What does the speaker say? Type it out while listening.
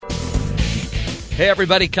Hey,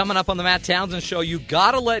 everybody, coming up on the Matt Townsend Show, you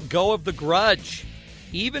got to let go of the grudge.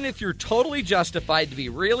 Even if you're totally justified to be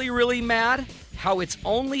really, really mad, how it's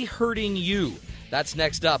only hurting you. That's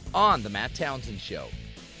next up on the Matt Townsend Show.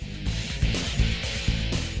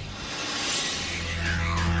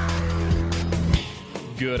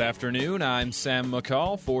 Good afternoon, I'm Sam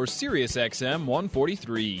McCall for SiriusXM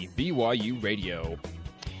 143 BYU Radio.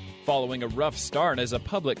 Following a rough start as a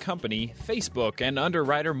public company, Facebook and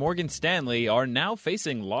underwriter Morgan Stanley are now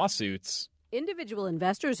facing lawsuits. Individual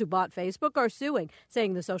investors who bought Facebook are suing,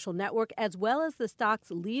 saying the social network, as well as the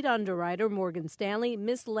stock's lead underwriter, Morgan Stanley,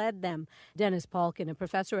 misled them. Dennis Paulkin, a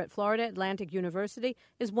professor at Florida Atlantic University,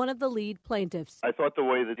 is one of the lead plaintiffs. I thought the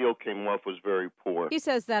way the deal came off was very poor. He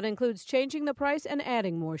says that includes changing the price and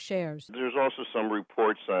adding more shares. There's also some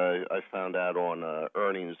reports I found out on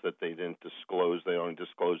earnings that they didn't disclose. They only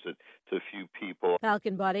disclosed it to a few people.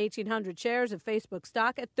 Paulkin bought 1,800 shares of Facebook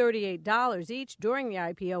stock at $38 each during the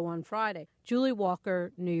IPO on Friday. Julie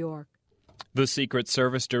Walker, New York. The Secret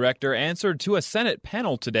Service director answered to a Senate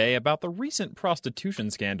panel today about the recent prostitution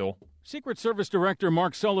scandal. Secret Service Director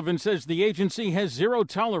Mark Sullivan says the agency has zero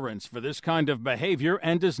tolerance for this kind of behavior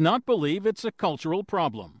and does not believe it's a cultural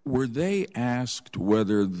problem. Were they asked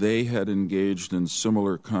whether they had engaged in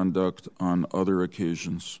similar conduct on other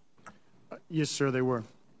occasions? Yes, sir, they were.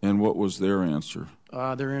 And what was their answer?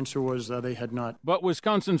 Their answer was they had not. But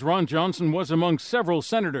Wisconsin's Ron Johnson was among several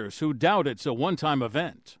senators who doubt it's a one-time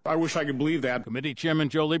event. I wish I could believe that. Committee Chairman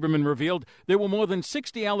Joe Lieberman revealed there were more than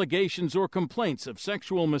 60 allegations or complaints of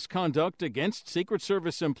sexual misconduct against Secret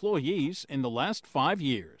Service employees in the last 5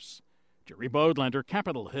 years. Jerry Bodlander,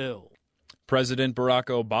 Capitol Hill. President Barack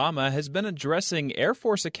Obama has been addressing Air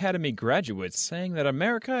Force Academy graduates, saying that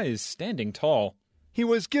America is standing tall. He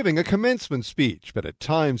was giving a commencement speech, but at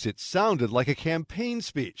times it sounded like a campaign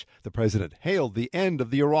speech. The president hailed the end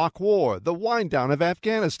of the Iraq War, the wind-down of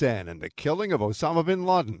Afghanistan, and the killing of Osama bin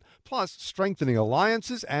Laden, plus strengthening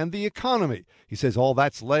alliances and the economy. He says all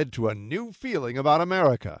that's led to a new feeling about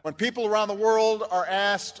America. When people around the world are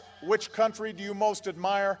asked, which country do you most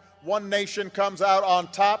admire, one nation comes out on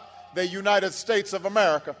top. The United States of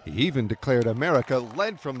America. He even declared America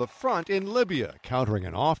led from the front in Libya, countering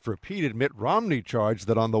an oft-repeated Mitt Romney charge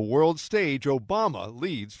that on the world stage, Obama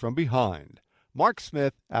leads from behind. Mark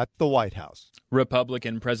Smith at the White House.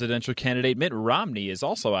 Republican presidential candidate Mitt Romney is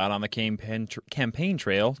also out on the campaign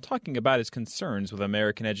trail, talking about his concerns with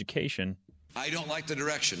American education. I don't like the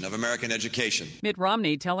direction of American education. Mitt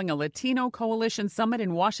Romney telling a Latino coalition summit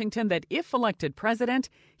in Washington that if elected president,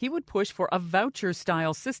 he would push for a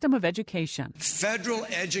voucher-style system of education. Federal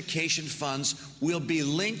education funds will be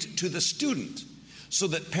linked to the student so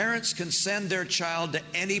that parents can send their child to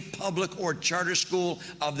any public or charter school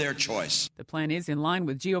of their choice. The plan is in line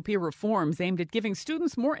with GOP reforms aimed at giving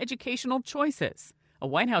students more educational choices. A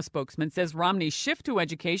White House spokesman says Romney's shift to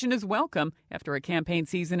education is welcome after a campaign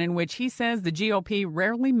season in which he says the GOP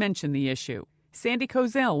rarely mentioned the issue. Sandy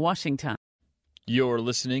Kozel, Washington. You're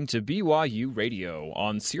listening to BYU Radio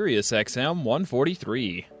on SiriusXM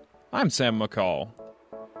 143. I'm Sam McCall.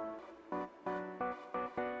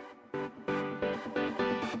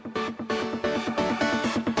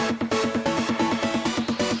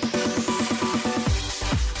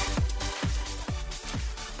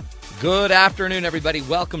 Good afternoon, everybody.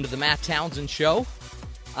 Welcome to the Matt Townsend Show.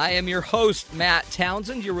 I am your host, Matt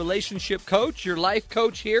Townsend, your relationship coach, your life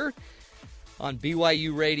coach here on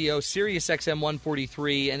BYU Radio, SiriusXM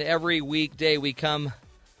 143, and every weekday we come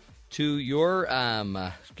to your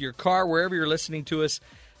car, wherever you're listening to us,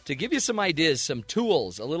 to give you some ideas, some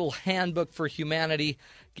tools, a little handbook for humanity,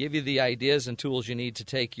 give you the ideas and tools you need to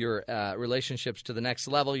take your relationships to the next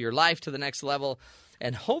level, your life to the next level,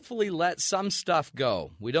 and hopefully let some stuff go.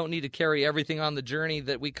 We don't need to carry everything on the journey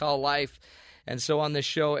that we call life. And so on this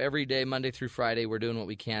show, every day, Monday through Friday, we're doing what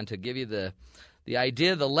we can to give you the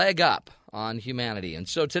idea, the leg up on humanity. And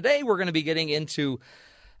so today we're going to be getting into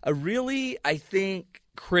a really, I think,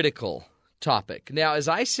 critical topic. Now, as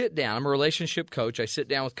I sit down, I'm a relationship coach. I sit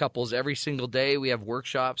down with couples every single day. We have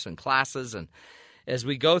workshops and classes. And as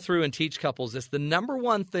we go through and teach couples this, the number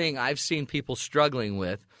one thing I've seen people struggling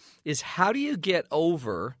with is how do you get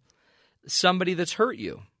over somebody that's hurt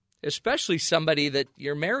you, especially somebody that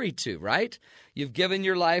you're married to, right? You've given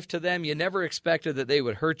your life to them. You never expected that they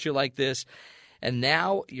would hurt you like this. And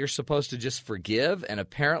now you're supposed to just forgive and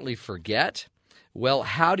apparently forget. Well,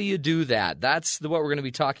 how do you do that? That's what we're going to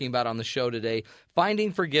be talking about on the show today.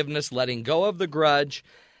 Finding forgiveness, letting go of the grudge.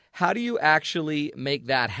 How do you actually make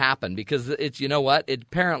that happen? Because it's, you know what? It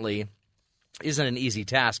apparently isn't an easy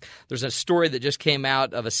task. There's a story that just came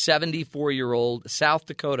out of a 74-year-old South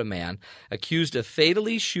Dakota man accused of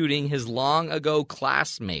fatally shooting his long-ago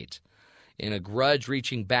classmate in a grudge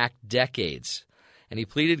reaching back decades. And he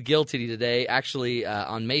pleaded guilty today, actually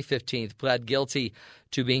on May 15th, pled guilty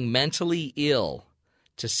to being mentally ill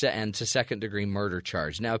to second-degree murder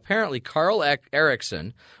charge. Now, apparently, Carl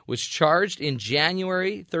Erickson was charged in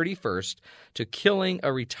January 31st to killing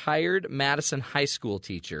a retired Madison High School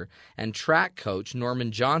teacher and track coach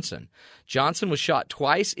Norman Johnson. Johnson was shot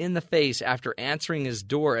twice in the face after answering his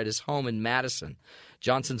door at his home in Madison.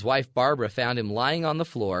 Johnson's wife, Barbara, found him lying on the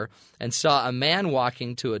floor and saw a man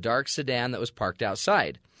walking to a dark sedan that was parked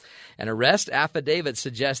outside. An arrest affidavit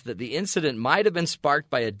suggests that the incident might have been sparked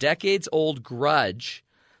by a decades-old grudge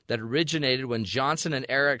that originated when Johnson and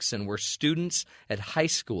Erickson were students at high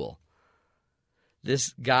school.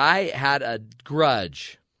 This guy had a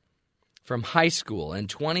grudge from high school, and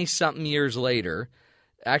 20-something years later,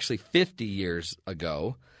 actually 50 years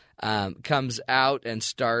ago, comes out and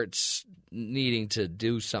starts needing to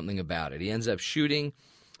do something about it. He ends up shooting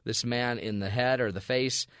this man in the head or the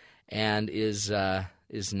face and is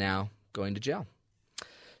now going to jail.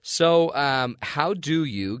 So how do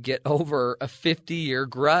you get over a 50-year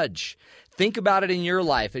grudge? Think about it in your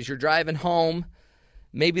life as you're driving home.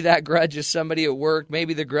 Maybe that grudge is somebody at work.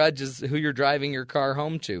 Maybe the grudge is who you're driving your car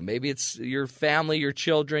home to. Maybe it's your family, your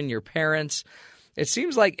children, your parents. It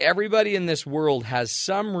seems like everybody in this world has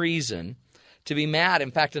some reason to be mad.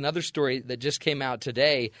 In fact, another story that just came out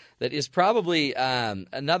today that is probably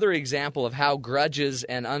another example of how grudges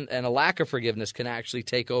and a lack of forgiveness can actually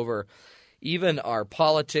take over even our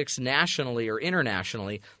politics nationally or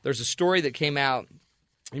internationally. There's a story that came out.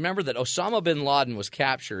 Remember that Osama bin Laden was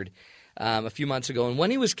captured a few months ago. And when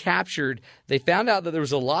he was captured, they found out that there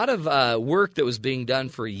was a lot of work that was being done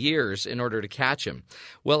for years in order to catch him.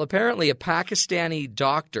 Well, apparently a Pakistani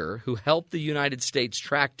doctor who helped the United States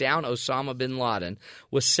track down Osama bin Laden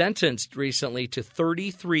was sentenced recently to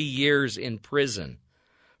 33 years in prison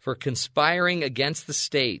for conspiring against the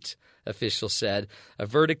state, officials said, a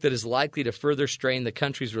verdict that is likely to further strain the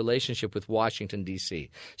country's relationship with Washington, D.C.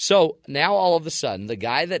 So now all of a sudden, the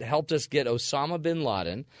guy that helped us get Osama bin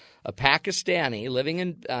Laden, a Pakistani living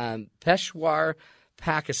in Peshawar,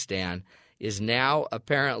 Pakistan, is now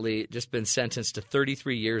apparently just been sentenced to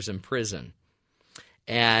 33 years in prison.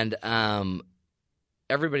 And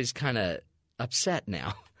everybody's kind of upset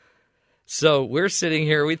now. So we're sitting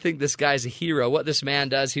here, we think this guy's a hero. What this man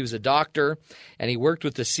does, he was a doctor, and he worked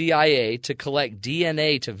with the CIA to collect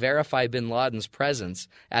DNA to verify bin Laden's presence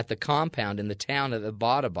at the compound in the town of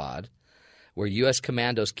Abbottabad, where U.S.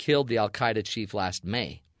 commandos killed the al-Qaeda chief last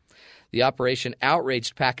May. The operation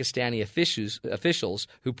outraged Pakistani officials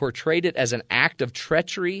who portrayed it as an act of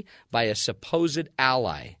treachery by a supposed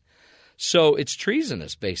ally. So it's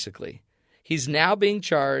treasonous, basically. He's now being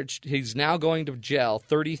charged. He's now going to jail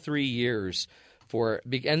 33 years for,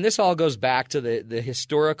 and this all goes back to the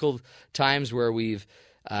historical times where we've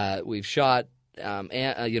shot,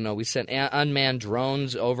 we sent unmanned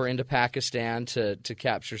drones over into Pakistan to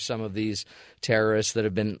capture some of these terrorists that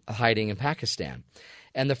have been hiding in Pakistan.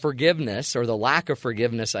 And the forgiveness, or the lack of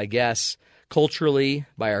forgiveness, I guess, culturally,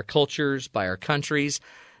 by our cultures, by our countries,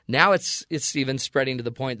 now it's even spreading to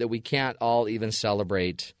the point that we can't all even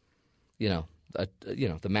celebrate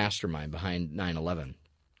the mastermind behind 9/11.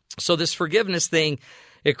 So this forgiveness thing,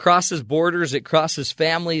 it crosses borders, it crosses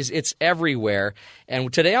families, it's everywhere.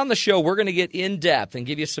 And today on the show, we're going to get in depth and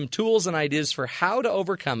give you some tools and ideas for how to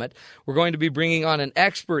overcome it. We're going to be bringing on an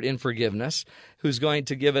expert in forgiveness who's going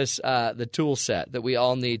to give us the tool set that we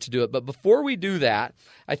all need to do it. But before we do that,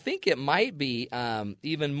 I think it might be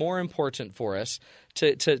even more important for us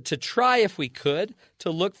to try, if we could,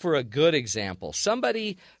 to look for a good example.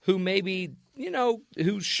 Somebody who maybe,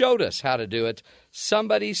 who showed us how to do it.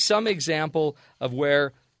 Some example of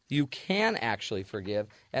where you can actually forgive.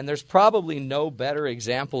 And there's probably no better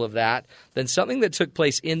example of that than something that took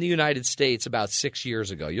place in the United States about 6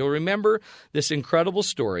 years ago. You'll remember this incredible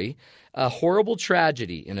story, a horrible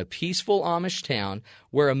tragedy in a peaceful Amish town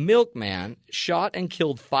where a milkman shot and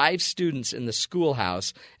killed 5 students in the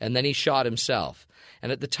schoolhouse, and then he shot himself.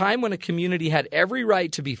 And at the time when a community had every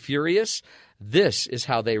right to be furious, this is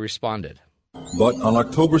how they responded. But on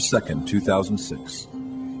October 2nd, 2006,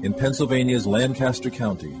 in Pennsylvania's Lancaster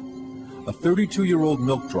County, a 32-year-old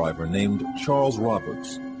milk driver named Charles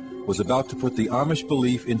Roberts was about to put the Amish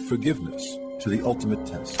belief in forgiveness to the ultimate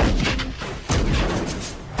test.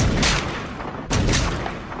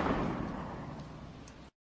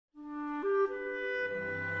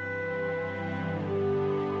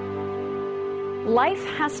 Life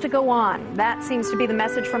has to go on. That seems to be the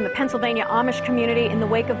message from the Pennsylvania Amish community in the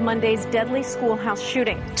wake of Monday's deadly schoolhouse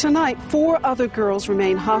shooting. Tonight, 4 other girls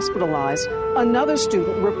remain hospitalized. Another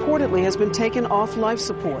student reportedly has been taken off life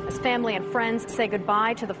support. As family and friends say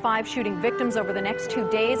goodbye to the 5 shooting victims over the next 2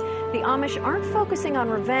 days, the Amish aren't focusing on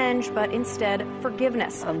revenge, but instead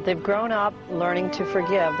forgiveness. They've grown up learning to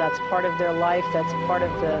forgive. That's part of their life. That's part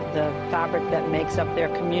of the fabric that makes up their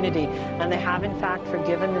community. And they have, in fact,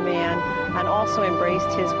 forgiven the man and also embraced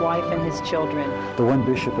his wife and his children. The one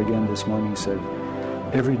bishop again this morning said,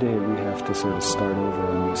 every day we have to sort of start over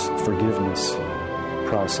on this forgiveness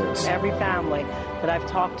process. Every family that I've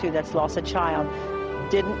talked to that's lost a child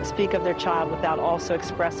didn't speak of their child without also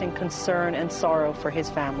expressing concern and sorrow for his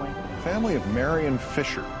family. The family of Marion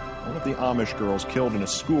Fisher, one of the Amish girls killed in a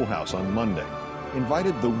schoolhouse on Monday,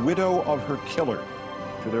 invited the widow of her killer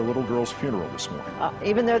to their little girl's funeral this morning.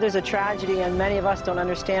 Even though there's a tragedy and many of us don't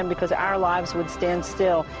understand because our lives would stand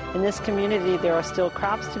still, in this community there are still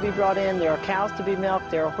crops to be brought in, there are cows to be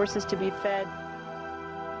milked, there are horses to be fed.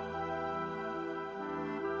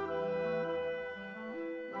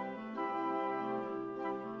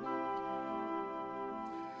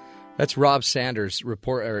 That's Rob Sanders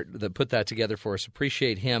that put that together for us.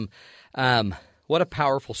 Appreciate him. What a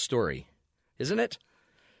powerful story, isn't it?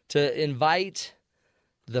 To invite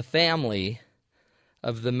the family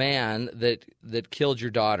of the man that killed your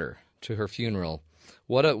daughter to her funeral.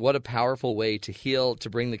 What a powerful way to heal, to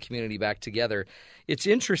bring the community back together. It's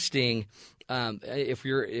interesting if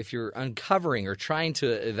you're uncovering or trying to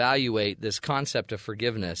evaluate this concept of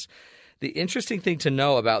forgiveness. The interesting thing to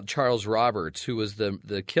know about Charles Roberts, who was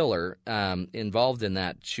the killer involved in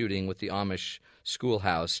that shooting with the Amish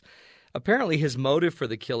schoolhouse, apparently his motive for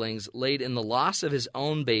the killings laid in the loss of his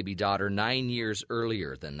own baby daughter 9 years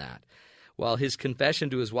earlier than that. While his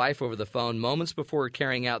confession to his wife over the phone moments before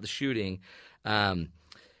carrying out the shooting,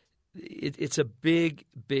 it's a big,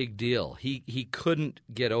 big deal. He couldn't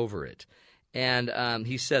get over it. And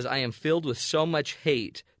he says, I am filled with so much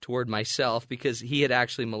hate toward myself because he had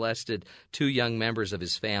actually molested 2 young members of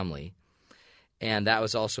his family. And that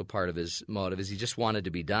was also part of his motive, is he just wanted to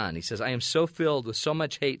be done. He says, I am so filled with so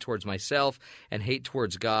much hate towards myself and hate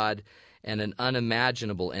towards God and an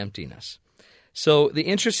unimaginable emptiness. So the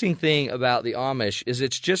interesting thing about the Amish is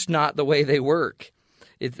it's just not the way they work.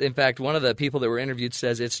 In fact, one of the people that were interviewed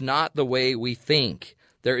says it's not the way we think.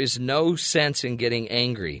 There is no sense in getting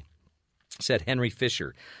angry, said Henry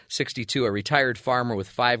Fisher, 62, a retired farmer with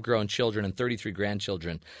 5 grown children and 33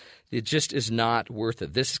 grandchildren. It just is not worth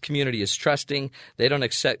it. This community is trusting. They don't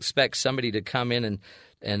expect somebody to come in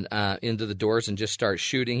and into the doors and just start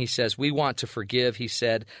shooting. He says, we want to forgive. He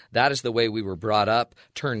said, that is the way we were brought up,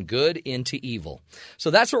 turn good into evil.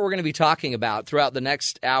 So that's what we're going to be talking about throughout the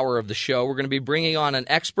next hour of the show. We're going to be bringing on an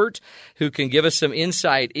expert who can give us some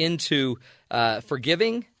insight into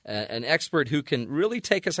forgiving, an expert who can really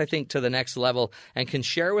take us, I think, to the next level and can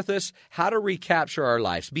share with us how to recapture our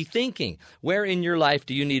lives. Be thinking, where in your life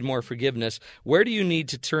do you need more forgiveness? Where do you need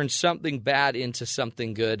to turn something bad into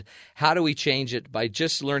something good? How do we change it? By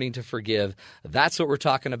just learning to forgive. That's what we're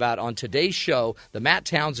talking about on today's show, the Matt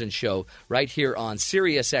Townsend Show, right here on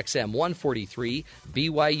Sirius XM 143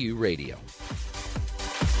 BYU Radio.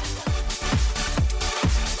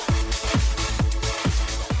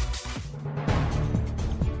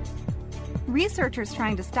 Researchers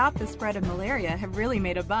trying to stop the spread of malaria have really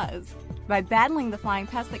made a buzz by battling the flying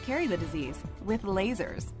pests that carry the disease with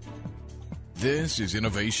lasers. This is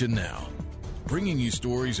Innovation Now, bringing you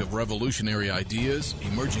stories of revolutionary ideas,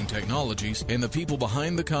 emerging technologies, and the people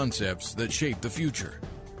behind the concepts that shape the future.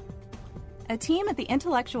 A team at the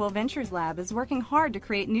Intellectual Ventures Lab is working hard to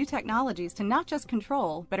create new technologies to not just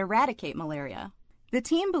control, but eradicate malaria. The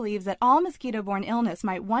team believes that all mosquito-borne illness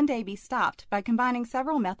might one day be stopped by combining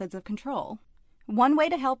several methods of control. One way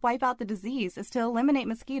to help wipe out the disease is to eliminate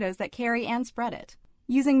mosquitoes that carry and spread it.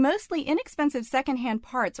 Using mostly inexpensive secondhand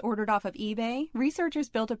parts ordered off of eBay, researchers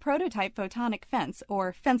built a prototype photonic fence,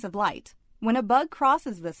 or fence of light. When a bug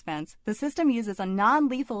crosses this fence, the system uses a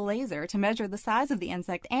non-lethal laser to measure the size of the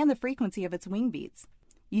insect and the frequency of its wing beats.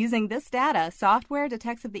 Using this data, software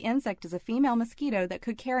detects if the insect is a female mosquito that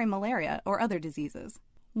could carry malaria or other diseases.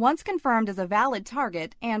 Once confirmed as a valid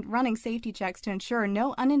target and running safety checks to ensure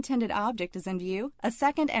no unintended object is in view, a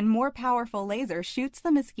second and more powerful laser shoots the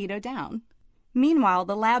mosquito down. Meanwhile,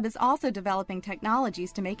 the lab is also developing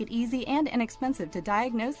technologies to make it easy and inexpensive to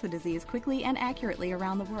diagnose the disease quickly and accurately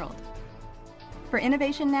around the world. For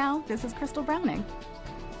Innovation Now, this is Crystal Browning.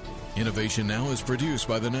 Innovation Now is produced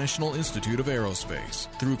by the National Institute of Aerospace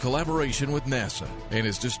through collaboration with NASA and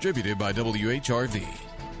is distributed by WHRV.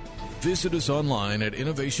 Visit us online at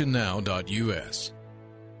innovationnow.us.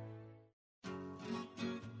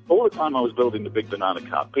 All the time I was building the Big Banana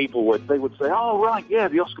Cup, people would say, oh, right, yeah,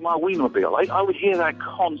 the Oscar Mayer Wienermobile. I would hear that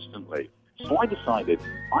constantly. So I decided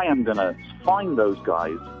I am going to find those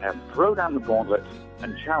guys and throw down the gauntlet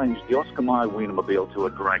and challenge the Oscar Mayer Wienermobile to a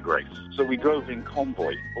drag race. So we drove in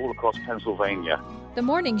convoy all across Pennsylvania. The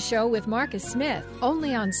Morning Show with Marcus Smith,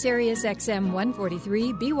 only on Sirius XM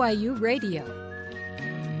 143 BYU Radio.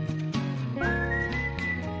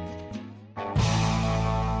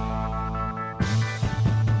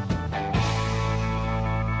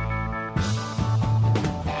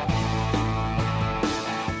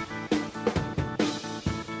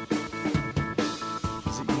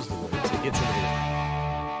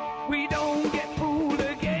 We don't get fooled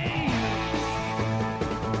again.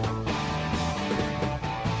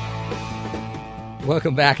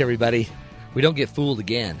 Welcome back, everybody. We don't get fooled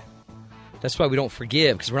again. That's why we don't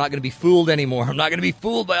forgive, because we're not going to be fooled anymore. I'm not going to be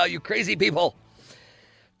fooled by all you crazy people.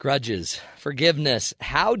 Grudges, forgiveness.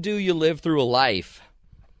 How do you live through a life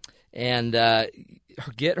and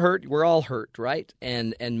get hurt? We're all hurt, right?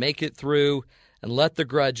 And make it through and let the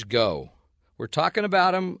grudge go. We're talking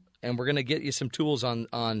about them, and we're going to get you some tools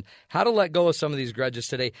on how to let go of some of these grudges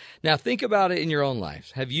today. Now, think about it in your own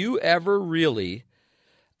lives. Have you ever really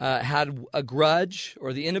had a grudge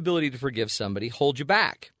or the inability to forgive somebody hold you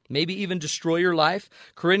back? Maybe even destroy your life?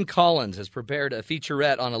 Corinne Collins has prepared a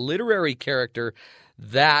featurette on a literary character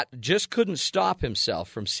that just couldn't stop himself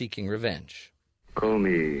from seeking revenge. Call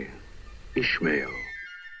me Ishmael.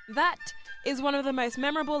 That is one of the most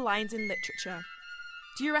memorable lines in literature.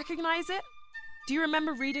 Do you recognize it? Do you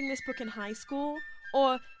remember reading this book in high school?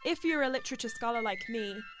 Or, if you're a literature scholar like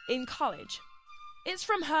me, in college? It's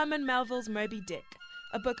from Herman Melville's Moby Dick,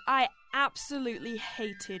 a book I absolutely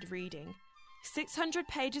hated reading. 600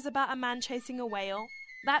 pages about a man chasing a whale?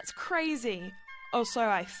 That's crazy. Or so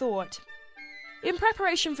I thought. In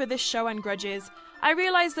preparation for this show and Grudges, I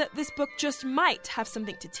realized that this book just might have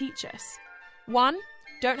something to teach us. 1,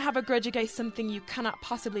 don't have a grudge against something you cannot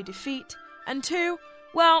possibly defeat. And 2,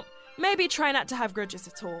 well, maybe try not to have grudges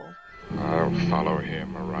at all. I'll follow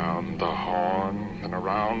him around the Horn and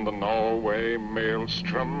around the Norway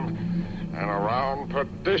maelstrom and around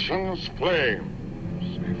perdition's flames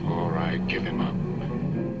before I give him up.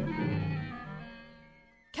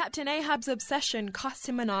 Captain Ahab's obsession cost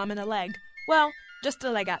him an arm and a leg. Well, just a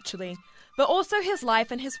leg actually, but also his life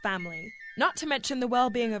and his family, not to mention the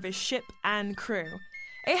well-being of his ship and crew.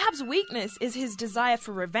 Ahab's weakness is his desire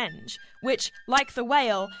for revenge, which, like the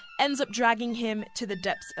whale, ends up dragging him to the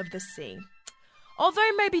depths of the sea.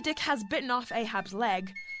 Although Moby Dick has bitten off Ahab's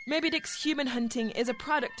leg, Moby Dick's human hunting is a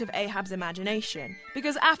product of Ahab's imagination,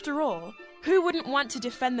 because after all, who wouldn't want to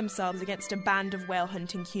defend themselves against a band of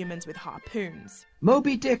whale-hunting humans with harpoons?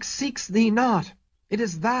 Moby Dick seeks thee not. It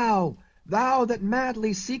is thou that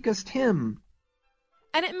madly seekest him.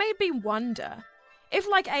 And it made me wonder, if,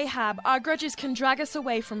 like Ahab, our grudges can drag us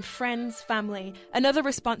away from friends, family, and other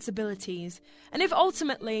responsibilities, and if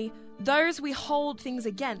ultimately those we hold things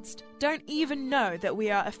against don't even know that we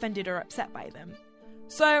are offended or upset by them.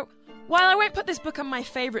 So, while I won't put this book on my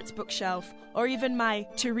favourites bookshelf, or even my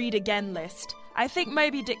to-read again list, I think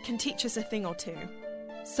Moby Dick can teach us a thing or two.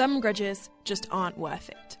 Some grudges just aren't worth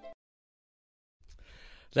it.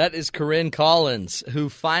 That is Corinne Collins, who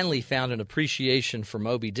finally found an appreciation for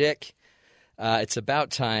Moby Dick. It's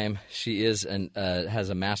about time. She has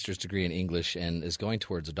a master's degree in English and is going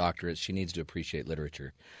towards a doctorate. She needs to appreciate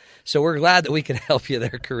literature. So we're glad that we can help you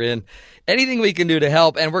there, Corinne. Anything we can do to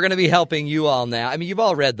help, and we're going to be helping you all now. I mean, you've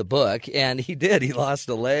all read the book, and he did. He lost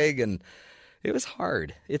a leg, and it was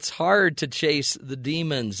hard. It's hard to chase the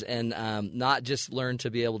demons and not just learn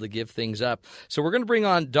to be able to give things up. So we're going to bring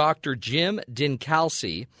on Dr. Jim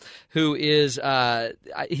Dincalci, who is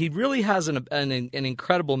he really has an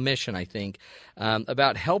incredible mission, I think,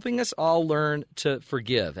 about helping us all learn to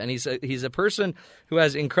forgive. And he's a person who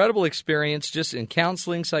has incredible experience just in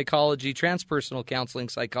counseling psychology, transpersonal counseling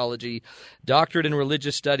psychology, doctorate in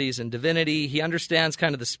religious studies and divinity. He understands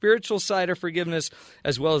kind of the spiritual side of forgiveness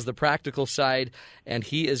as well as the practical side, and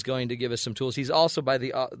he is going to give us some tools. He's also, by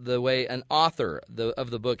the way, an author of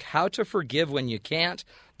the book, How to Forgive When You Can't,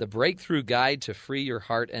 The Breakthrough Guide to Free Your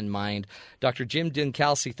Heart and Mind. Dr. Jim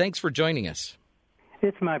Dincalci, thanks for joining us.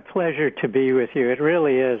 It's my pleasure to be with you. It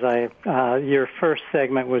really is. Your first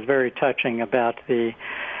segment was very touching about the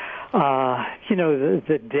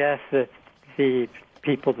death that the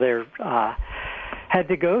people there had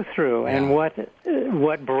to go through, and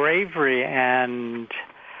what bravery and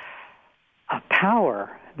power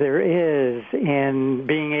there is in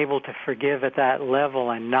being able to forgive at that level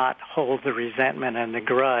and not hold the resentment and the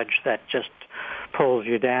grudge that just pulls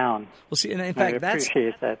you down. Well, see, and in fact, I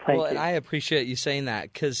appreciate that. Thank you. And I appreciate you saying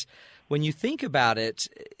that, because when you think about it,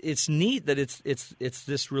 it's neat that it's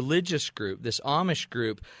this religious group, this Amish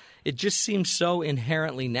group. It just seems so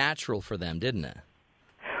inherently natural for them, didn't it?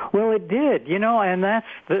 Well, it did, and that's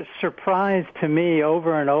the surprise to me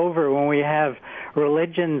over and over when we have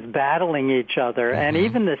religions battling each other, and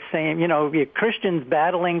even the same, Christians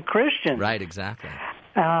battling Christians. Right, exactly.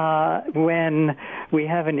 When we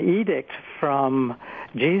have an edict from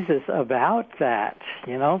Jesus about that,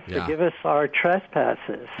 forgive us our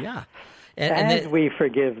trespasses. Yeah. As we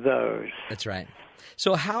forgive those. That's right.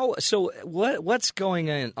 So what's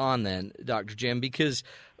going on then, Dr. Jim? Because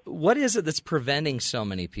what is it that's preventing so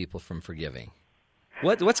many people from forgiving?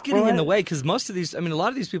 What's getting in the way? Because most of these, a lot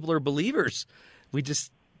of these people are believers.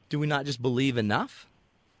 Do we not just believe enough?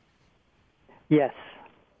 Yes.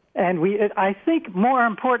 And I think more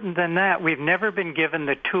important than that, we've never been given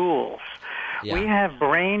the tools. Yeah. We have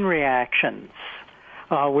brain reactions,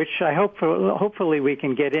 which I hopefully we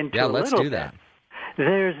can get into a little bit. Yeah, let's do that.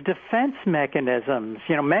 There's defense mechanisms,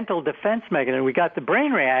 mental defense mechanisms. We got the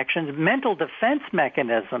brain reactions, mental defense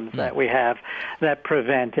mechanisms that we have that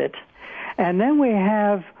prevent it. And then we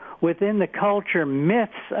have within the culture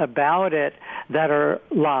myths about it that are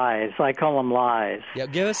lies. I call them lies. Yeah,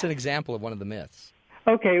 give us an example of one of the myths.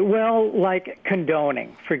 Okay, well, like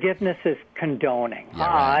condoning. Forgiveness is condoning. Yeah,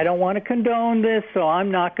 right. I don't want to condone this, so I'm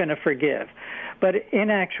not going to forgive. But in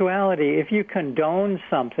actuality, if you condone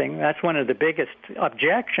something, that's one of the biggest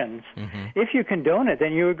objections. Mm-hmm. If you condone it,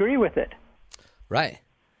 then you agree with it. Right.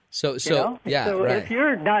 So right. If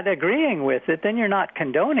you're not agreeing with it, then you're not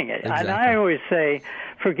condoning it. Exactly. And I always say,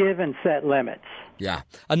 forgive and set limits. Yeah.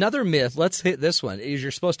 Another myth, let's hit this one, is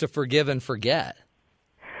you're supposed to forgive and forget.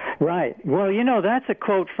 Right. Well, that's a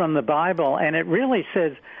quote from the Bible, and it really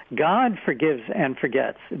says God forgives and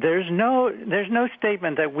forgets. There's no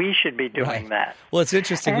statement that we should be doing that. Well, it's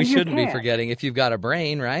interesting. We shouldn't be forgetting if you've got a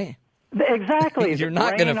brain, right? Exactly. You're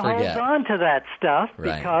not going to forget. Holds on to that stuff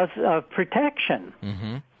because of protection.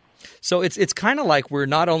 Mm-hmm. So it's kind of like we're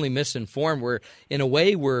not only misinformed, we're in a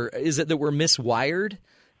way is it that we're miswired?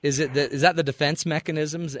 Is that the defense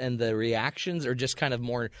mechanisms and the reactions, or just kind of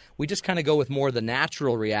more? We just kind of go with more the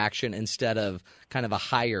natural reaction instead of kind of a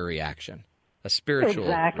higher reaction, a spiritual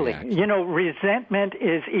reaction. Resentment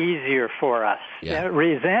is easier for us. Yeah.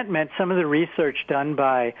 Resentment. Some of the research done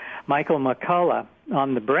by Michael McCullough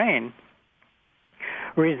on the brain.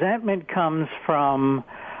 Resentment comes from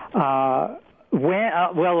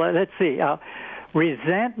let's see.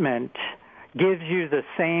 Resentment gives you the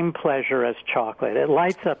same pleasure as chocolate. It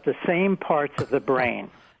lights up the same parts of the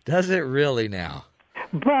brain. Does it really now?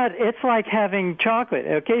 But it's like having chocolate.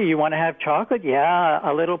 Okay, you want to have chocolate? Yeah,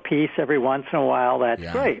 a little piece every once in a while, that's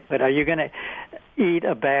great. But are you going to eat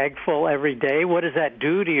a bag full every day? What does that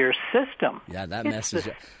do to your system? Yeah, that messes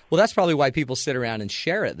up. Well, that's probably why people sit around and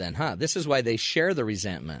share it then, huh? This is why they share the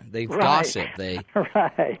resentment. They gossip.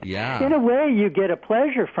 Right. Yeah. In a way, you get a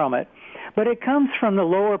pleasure from it. But it comes from the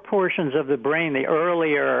lower portions of the brain, the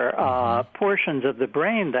earlier portions of the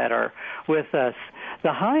brain that are with us.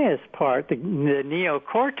 The highest part, the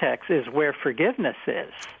neocortex, is where forgiveness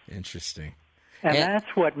is. Interesting. And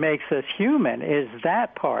that's what makes us human, is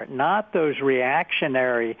that part, not those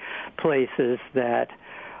reactionary places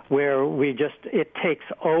where it takes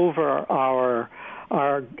over our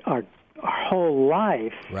whole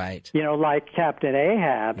life. Right. Like Captain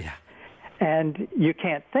Ahab. Yeah. And you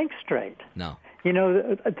can't think straight. No.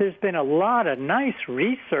 There's been a lot of nice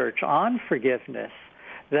research on forgiveness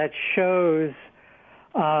that shows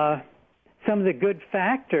some of the good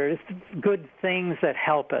factors, good things that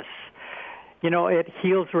help us. It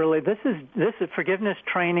heals really. This is forgiveness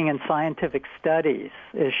training in scientific studies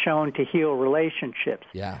is shown to heal relationships.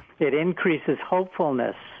 Yeah. It increases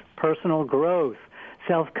hopefulness, personal growth,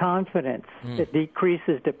 self-confidence. It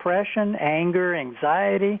decreases depression, anger,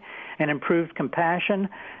 anxiety, and improves compassion,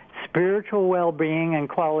 spiritual well-being, and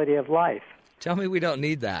quality of life. Tell me we don't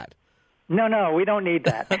need that. No, we don't need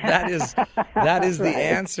that. that is the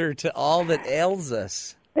answer to all that ails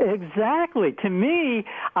us. Exactly. To me,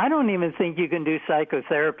 I don't even think you can do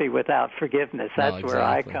psychotherapy without forgiveness. That's where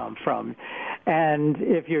I come from. And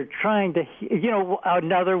if you're trying to,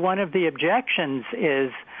 another one of the objections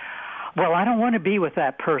is, well, I don't want to be with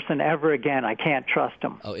that person ever again. I can't trust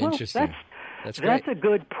them. Oh, interesting. Well, That's great. That's a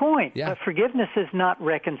good point. Yeah. But forgiveness is not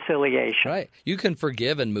reconciliation. Right. You can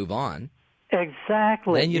forgive and move on.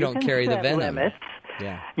 Exactly. Then you don't carry the venom. Limits.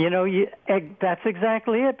 Yeah. That's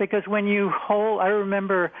exactly it. Because when you I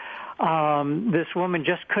remember this woman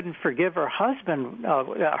just couldn't forgive her husband,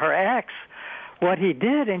 her ex, what he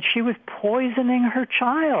did, and she was poisoning her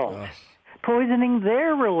child, poisoning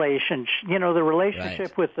their relationship, the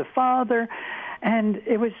relationship with the father, and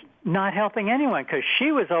it was not helping anyone because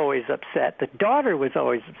she was always upset. The daughter was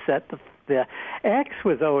always upset. The ex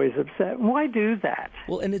was always upset. Why do that?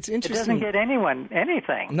 Well, and it's interesting. It doesn't get anyone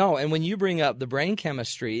anything. No, and when you bring up the brain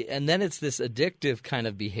chemistry, and then it's this addictive kind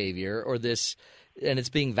of behavior or this, and it's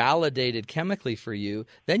being validated chemically for you,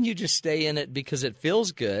 then you just stay in it because it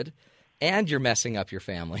feels good, and you're messing up your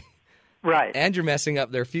family. Right. And you're messing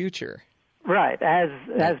up their future. Right,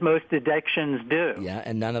 as most addictions do. Yeah,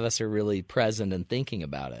 and none of us are really present and thinking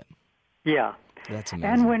about it. Yeah. That's amazing.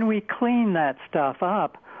 And when we clean that stuff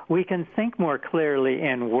up, we can think more clearly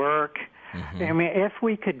in work. Mm-hmm. I mean, if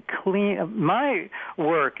we could clean my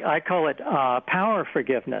work, I call it power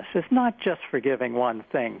forgiveness. It's not just forgiving one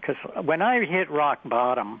thing, because when I hit rock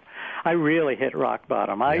bottom, I really hit rock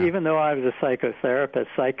bottom. Even though I was a psychotherapist,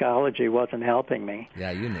 psychology wasn't helping me. Yeah,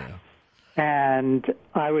 you knew. And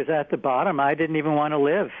I was at the bottom. I didn't even want to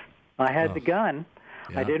live. I had the gun.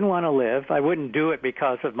 Yeah. I didn't want to live. I wouldn't do it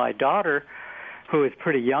because of my daughter, who was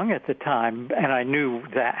pretty young at the time, and I knew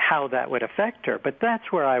how that would affect her. But that's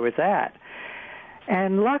where I was at.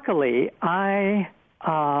 And luckily, I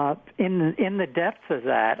in the depths of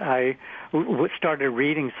that, I started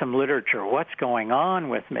reading some literature. What's going on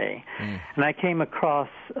with me? And I came across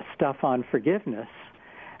stuff on forgiveness.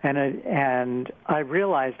 And I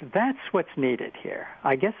realized that's what's needed here.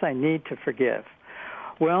 I guess I need to forgive.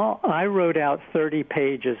 Well, I wrote out 30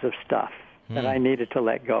 pages of stuff that I needed to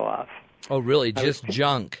let go of. Oh, really? Just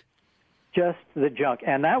junk? Just the junk.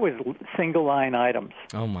 And that was single-line items.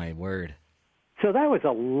 Oh, my word. So that was a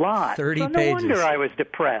lot. 30 pages. pages. No wonder I was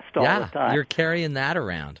depressed all the time. You're carrying that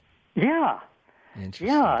around. Yeah.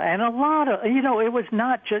 Yeah, and a lot of, it was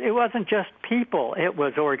it wasn't just people. It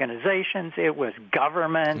was organizations, it was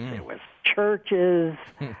governments, it was churches.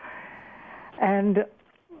 And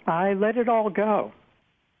I let it all go.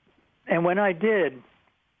 And when I did,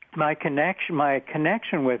 my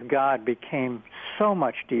connection with God became so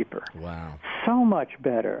much deeper. Wow. So much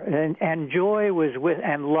better. And joy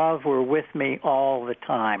and love were with me all the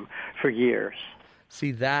time for years.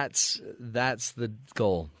 See, that's the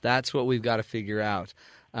goal. That's what we've got to figure out.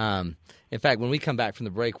 In fact, when we come back from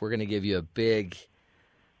the break, we're going to give you a big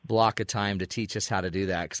block of time to teach us how to do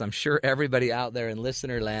that, because I'm sure everybody out there in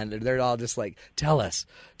listener land, they're all just like, tell us,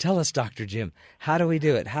 Dr. Jim, how do we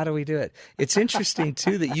do it? How do we do it? It's interesting,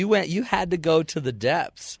 too, that you had to go to the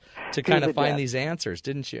depths to kind of find these answers,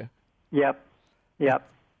 didn't you? Yep.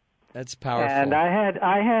 That's powerful. And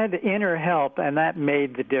I had inner help, and that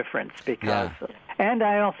made the difference because and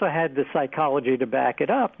I also had the psychology to back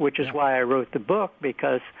it up, which is why I wrote the book,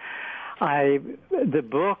 because the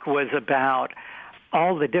book was about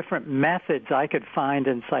all the different methods I could find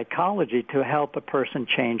in psychology to help a person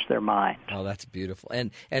change their mind. Oh, that's beautiful.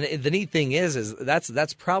 And the neat thing is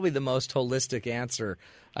that's probably the most holistic answer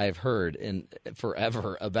I've heard in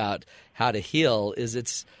forever about how to heal. Is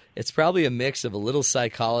it's probably a mix of a little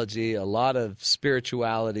psychology, a lot of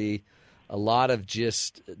spirituality, a lot of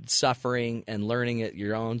just suffering and learning it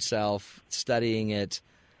your own self, studying it,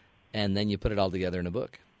 and then you put it all together in a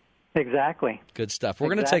book. Exactly. Good stuff. We're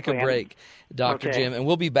going to take a break, Dr. Jim, and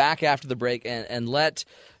we'll be back after the break and let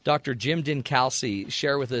Dr. Jim Dincalci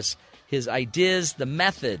share with us his ideas, the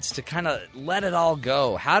methods to kind of let it all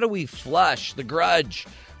go. How do we flush the grudge?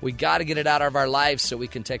 We got to get it out of our lives so we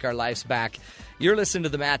can take our lives back. You're listening to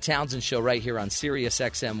the Matt Townsend Show right here on Sirius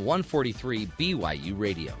XM 143 BYU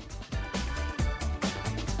Radio.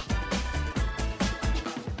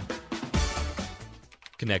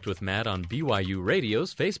 Connect with Matt on BYU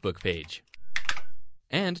Radio's Facebook page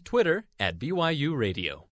and Twitter at BYU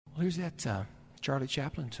Radio. Well, here's that Charlie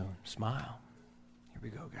Chaplin tune, Smile. Here we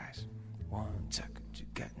go, guys. 1 second, you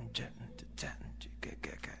getting jetting to jetting, you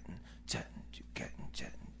getting jetting, you getting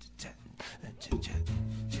jetting to jetting,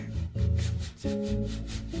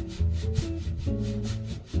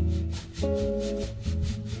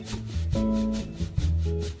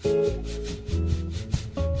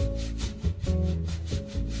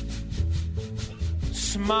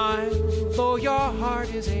 Smile, though your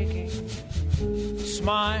heart is aching.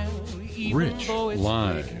 Smile, even rich, though it's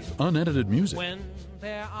live, unedited music.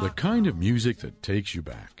 The kind of music that takes you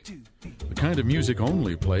back. The kind of music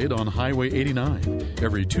only played on Highway 89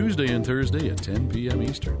 every Tuesday and Thursday at 10 p.m.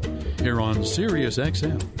 Eastern. Here on Sirius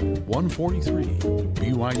XM 143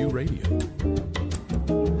 BYU Radio.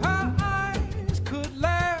 Her eyes could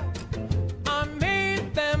laugh, I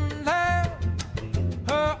made them laugh.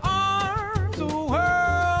 Her arms a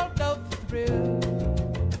world of thrill.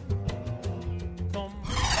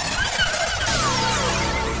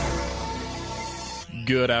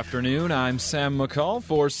 Good afternoon. I'm Sam McCall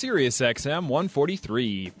for SiriusXM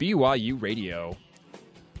 143 BYU Radio.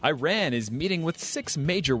 Iran is meeting with 6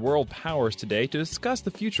 major world powers today to discuss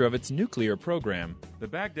the future of its nuclear program. The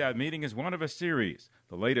Baghdad meeting is one of a series,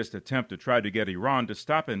 the latest attempt to try to get Iran to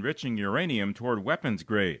stop enriching uranium toward weapons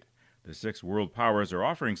grade. The 6 world powers are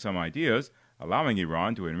offering some ideas, allowing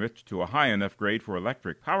Iran to enrich to a high enough grade for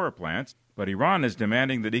electric power plants, but Iran is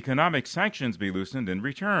demanding that economic sanctions be loosened in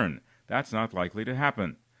return. That's not likely to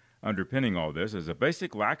happen. Underpinning all this is a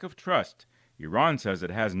basic lack of trust. Iran says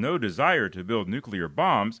it has no desire to build nuclear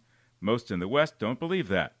bombs. Most in the West don't believe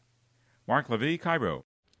that. Mark Levy, Cairo.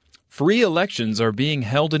 Free elections are being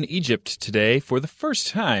held in Egypt today for the first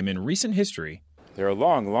time in recent history. There are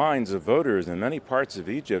long lines of voters in many parts of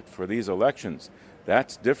Egypt for these elections.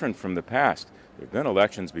 That's different from the past. There have been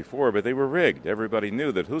elections before, but they were rigged. Everybody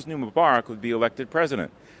knew that Hosni Mubarak would be elected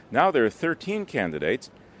president. Now there are 13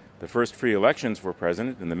 candidates, the first free elections for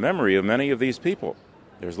president in the memory of many of these people.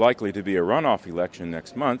 There's likely to be a runoff election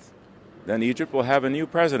next month. Then Egypt will have a new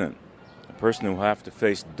president, a person who will have to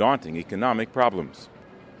face daunting economic problems.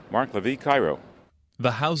 Mark Levy, Cairo.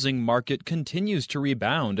 The housing market continues to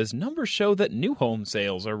rebound as numbers show that new home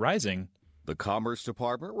sales are rising. The Commerce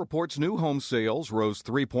Department reports new home sales rose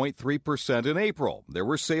 3.3% in April. There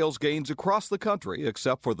were sales gains across the country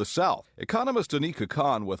except for the South. Economist Anika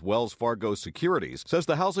Khan with Wells Fargo Securities says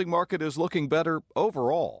the housing market is looking better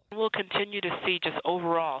overall. We'll continue to see just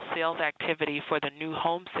overall sales activity for the new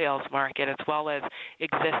home sales market as well as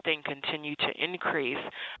existing continue to increase.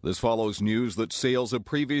 This follows news that sales of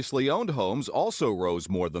previously owned homes also rose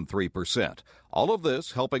more than 3%. All of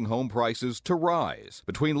this helping home prices to rise.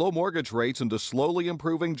 Between low mortgage rates and a slowly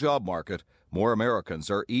improving job market, more Americans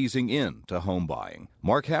are easing in to home buying.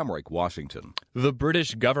 Mark Hamrick, Washington. The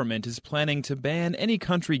British government is planning to ban any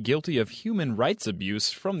country guilty of human rights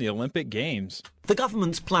abuse from the Olympic Games. The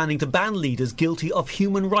government's planning to ban leaders guilty of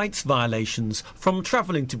human rights violations from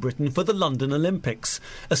travelling to Britain for the London Olympics,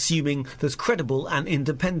 assuming there's credible and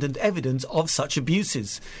independent evidence of such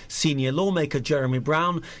abuses. Senior lawmaker Jeremy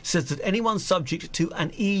Brown says that anyone subject to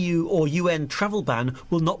an EU or UN travel ban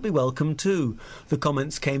will not be welcome too. The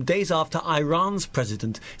comments came days after Iran's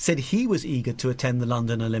president said he was eager to attend the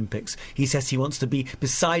London Olympics. He says he wants to be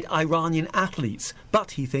beside Iranian athletes,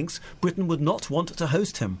 but he thinks Britain would not want to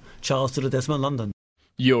host him. Charles de Ledesma, London.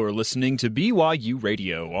 You're listening to BYU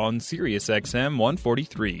Radio on SiriusXM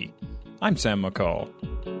 143. I'm Sam McCall.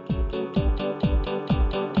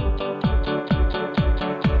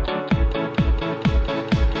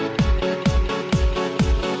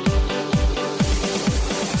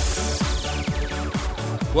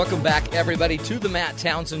 Welcome back, everybody, to the Matt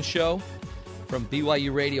Townsend Show from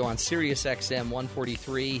BYU Radio on SiriusXM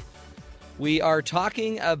 143. We are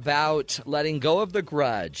talking about letting go of the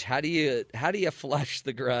grudge. How do you flush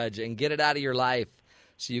the grudge and get it out of your life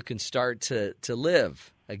so you can start to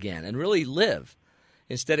live again and really live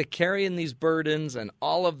instead of carrying these burdens and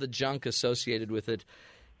all of the junk associated with it?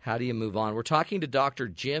 How do you move on? We're talking to Dr.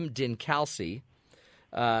 Jim Dincalci,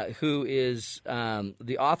 who is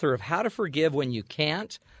the author of How to Forgive When You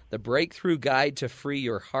Can't, The Breakthrough Guide to Free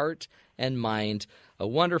Your Heart and Mind. A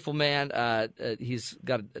wonderful man. He's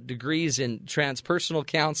got degrees in transpersonal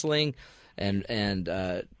counseling and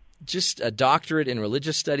just a doctorate in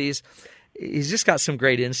religious studies. He's just got some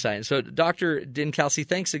great insight. So, Dr. Dincalci,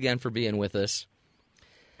 thanks again for being with us.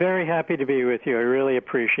 Very happy to be with you. I really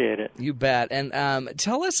appreciate it. You bet. And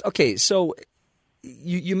tell us, okay, so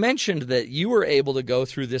you mentioned that you were able to go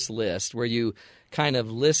through this list where you kind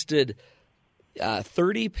of listed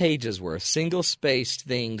 30 pages worth, single-spaced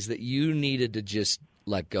things that you needed to just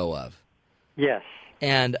let go of. Yes.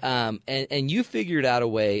 And you figured out a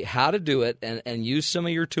way how to do it and use some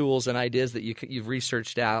of your tools and ideas that you've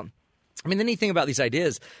researched out. I mean, the neat thing about these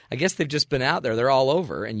ideas, I guess they've just been out there. They're all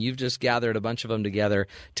over, and you've just gathered a bunch of them together.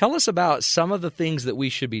 Tell us about some of the things that we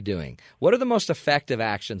should be doing. What are the most effective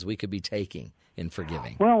actions we could be taking in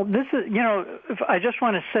forgiving? Well, this is, I just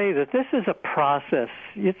want to say that this is a process.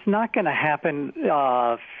 It's not going to happen,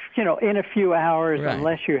 in a few hours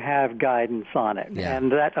unless you have guidance on it. Yeah.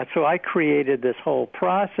 And so I created this whole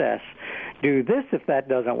process. Do this if that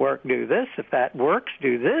doesn't work. Do this if that works.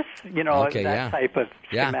 Do this. Type of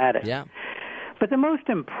schematic. Yeah. But the most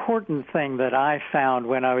important thing that I found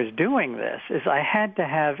when I was doing this is I had to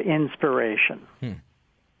have inspiration.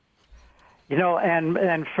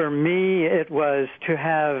 And for me, it was to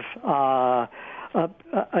have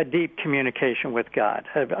a deep communication with God,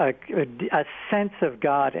 a sense of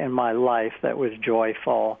God in my life that was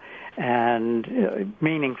joyful and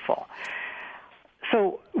meaningful.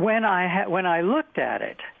 So when I looked at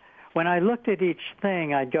it, when I looked at each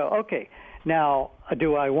thing, I'd go, okay, Now,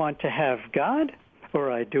 do I want to have God,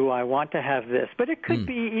 or do I want to have this? But it could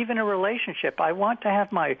be even a relationship. I want to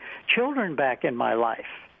have my children back in my life.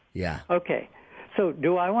 Yeah. Okay. So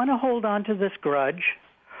do I want to hold on to this grudge,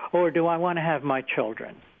 or do I want to have my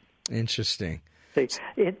children? Interesting. See,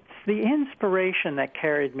 it's the inspiration that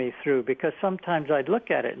carried me through, because sometimes I'd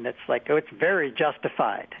look at it and it's like, oh, it's very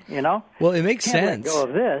justified, you know? Well, it makes Can't sense. let go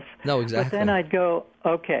of this. No, exactly. But then I'd go,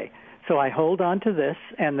 okay, so I hold on to this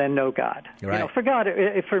and then no God. Right. You know, for God,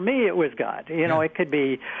 for me, it was God. You know, it could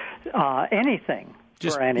be anything.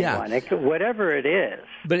 Just, for anyone, whatever it is.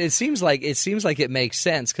 But it seems like it makes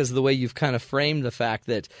sense because of the way you've kind of framed the fact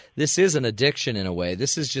that this is an addiction in a way.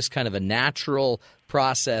 This is just kind of a natural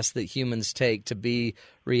process that humans take to be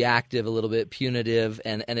reactive, a little bit punitive,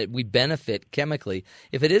 and we benefit chemically.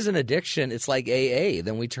 If it is an addiction, it's like AA.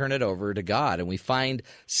 Then we turn it over to God, and we find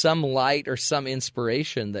some light or some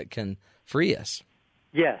inspiration that can free us.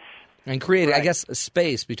 Yes. And create, right. I guess, a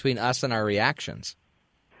space between us and our reactions.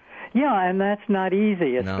 Yeah, and that's not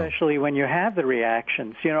easy, especially when you have the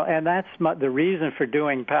reactions, you know, and that's the reason for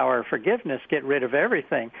doing Power of Forgiveness, get rid of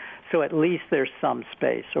everything, so at least there's some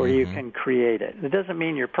space, or you can create it. It doesn't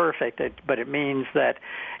mean you're perfect, but it means that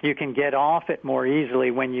you can get off it more easily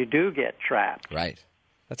when you do get trapped. Right.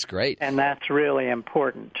 That's great. And that's really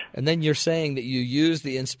important. And then you're saying that you use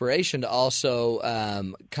the inspiration to also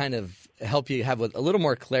kind of help you have a little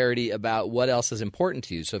more clarity about what else is important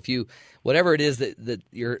to you. So if you, whatever it is that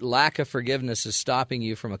your lack of forgiveness is stopping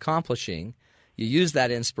you from accomplishing, you use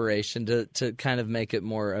that inspiration to kind of make it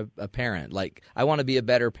more apparent. Like, I want to be a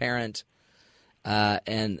better parent,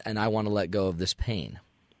 and I want to let go of this pain.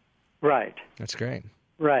 Right. That's great.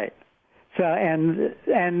 Right. So and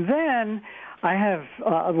then I have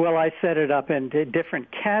I set it up into different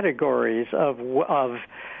categories of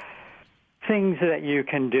things that you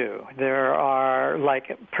can do. There are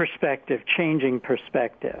like perspective, changing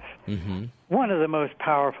perspective. Mm-hmm. One of the most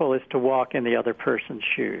powerful is to walk in the other person's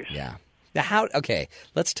shoes. Yeah. Now, okay,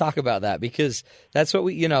 let's talk about that, because that's what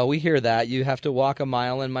we hear that. You have to walk a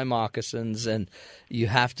mile in my moccasins, and you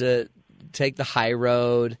have to take the high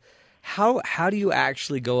road. How do you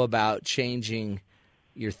actually go about changing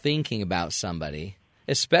your thinking about somebody,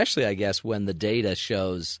 especially, I guess, when the data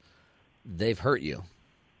shows they've hurt you?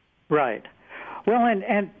 Right. Well,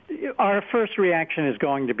 and our first reaction is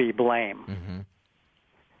going to be blame. Mm-hmm.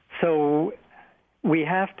 So we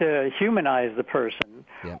have to humanize the person.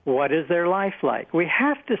 Yep. What is their life like? We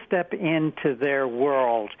have to step into their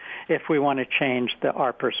world if we want to change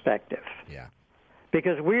our perspective. Yeah.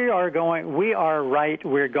 Because we are right,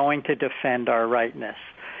 we're going to defend our rightness.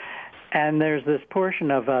 And there's this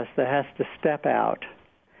portion of us that has to step out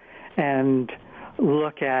and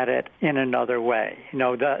look at it in another way. You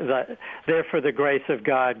know, therefore the grace of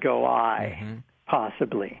God go I,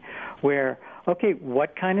 possibly. Where, okay,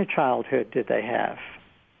 what kind of childhood did they have?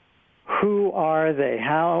 Who are they?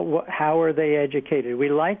 How are they educated? We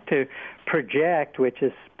like to project, which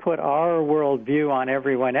is put our worldview on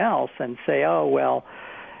everyone else and say, oh, well,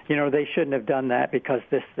 you know, they shouldn't have done that because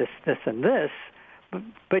this, and this.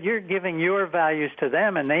 But you're giving your values to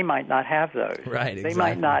them, and they might not have those. Right, exactly. They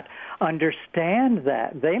might not understand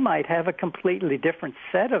that. They might have a completely different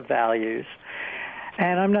set of values.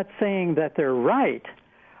 And I'm not saying that they're right,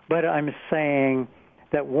 but I'm saying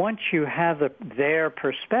that once you have their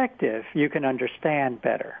perspective, you can understand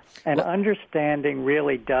better. And understanding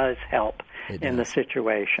really does help in the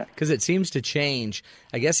situation. Because it seems to change,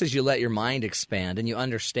 I guess, as you let your mind expand and you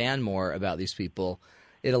understand more about these people,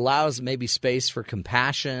 it allows maybe space for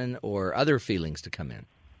compassion or other feelings to come in.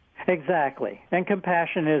 Exactly. And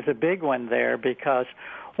compassion is a big one there, because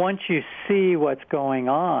once you see what's going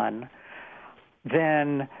on,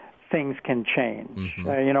 then things can change. Mm-hmm.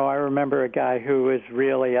 I remember a guy who was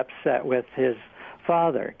really upset with his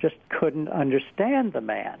father, just couldn't understand the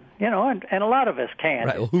man. And a lot of us can't.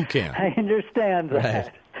 Right. Well, who can? I understand that.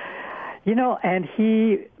 Right. And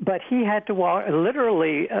he had to walk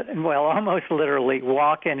almost literally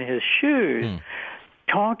walk in his shoes,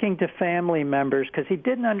 talking to family members, because he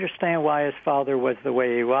didn't understand why his father was the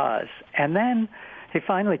way he was. And then he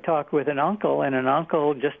finally talked with an uncle, and an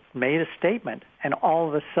uncle just made a statement, and all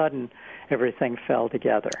of a sudden everything fell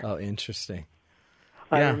together. Oh, interesting.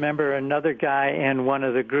 I remember another guy in one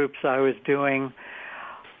of the groups I was doing,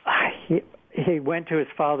 he went to his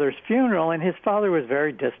father's funeral, and his father was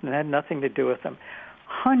very distant, had nothing to do with him.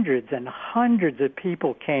 Hundreds and hundreds of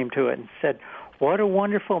people came to it and said, what a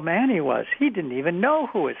wonderful man he was. He didn't even know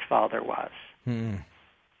who his father was.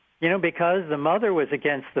 Because the mother was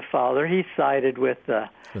against the father, he sided with the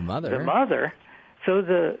mother. So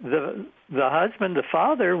the husband, the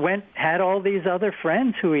father, had all these other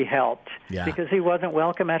friends who he helped because he wasn't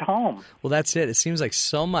welcome at home. Well, that's it. It seems like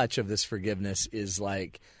so much of this forgiveness is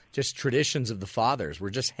like just traditions of the fathers. We're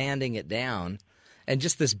just handing it down. And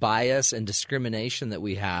just this bias and discrimination that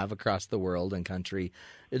we have across the world and country,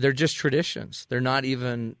 they're just traditions. They're not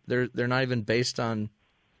even based on.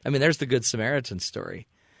 I mean, there's the Good Samaritan story.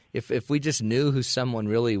 If we just knew who someone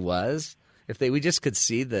really was, we just could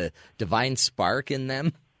see the divine spark in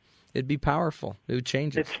them, it'd be powerful. It would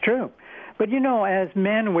change us. It's true. But, as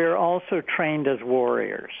men, we're also trained as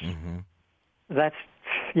warriors. Mm-hmm. That's,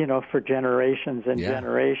 for generations and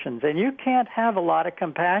generations. And you can't have a lot of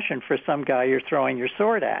compassion for some guy you're throwing your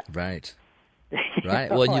sword at. Right. Right.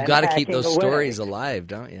 Well, you've got to keep those stories alive,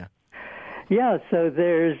 don't you? Yeah, so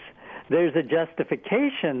there's a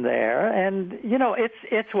justification there, and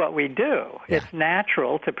it's what we do. Yeah. It's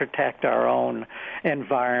natural to protect our own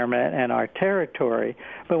environment and our territory,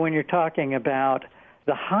 but when you're talking about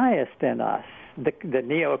the highest in us, the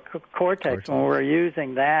neocortex, when we're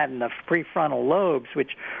using that and the prefrontal lobes,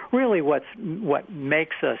 which really what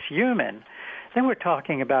makes us human, then we're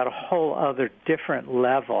talking about a whole other different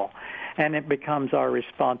level, and it becomes our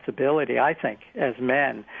responsibility, I think, as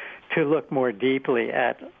men, to look more deeply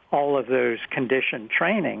at all of those conditioned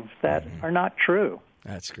trainings that are not true.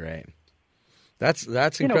 That's great. That's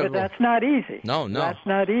incredible. But that's not easy. No. That's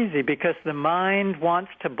not easy because the mind wants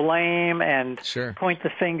to blame and point the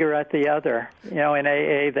finger at the other. In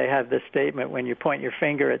AA they have this statement, when you point your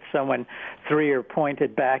finger at someone, 3 are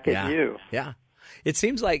pointed back at you. Yeah. It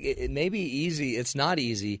seems like it may be easy. It's not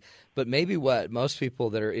easy, but maybe what most people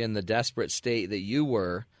that are in the desperate state that you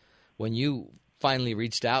were when you finally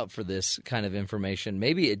reached out for this kind of information,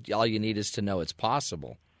 maybe all you need is to know it's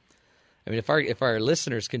possible. I mean, if our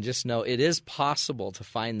listeners can just know it is possible to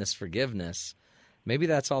find this forgiveness, maybe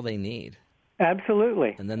that's all they need.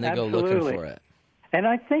 Absolutely. And then they go looking for it. And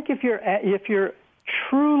I think if you're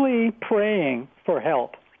truly praying for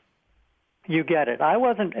help, you get it. I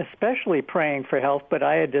wasn't especially praying for help, but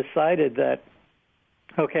I had decided that,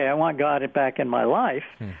 okay, I want God back in my life,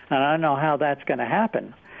 and I don't know how that's going to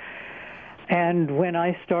happen. And when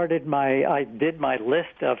I did my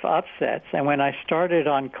list of upsets, and when I started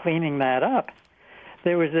on cleaning that up,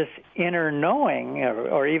 there was this inner knowing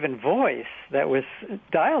or even voice that was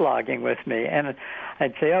dialoguing with me. And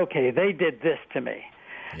I'd say, okay, they did this to me.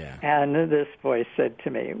 Yeah. And this voice said to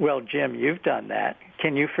me, well, Jim, you've done that.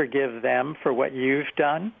 Can you forgive them for what you've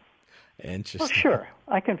done? Interesting. Well, sure,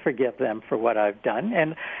 I can forgive them for what I've done.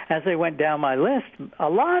 And as I went down my list, a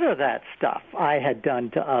lot of that stuff I had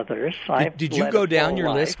done to others. Did you go down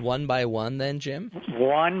your list one by one then, Jim?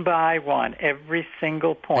 One by one, every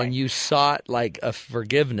single point. And you sought like a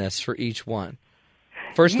forgiveness for each one.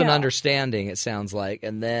 First an understanding, it sounds like,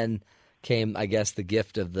 and then came, I guess, the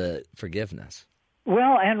gift of the forgiveness.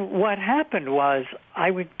 Well, and what happened was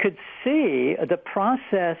could see the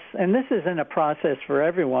process, and this isn't a process for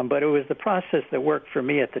everyone, but it was the process that worked for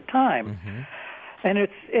me at the time. Mm-hmm. And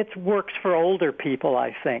it works for older people,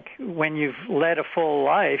 I think. When you've led a full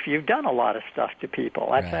life, you've done a lot of stuff to people.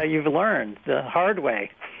 That's how you've learned, the hard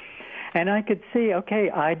way. And I could see,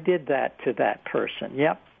 okay, I did that to that person.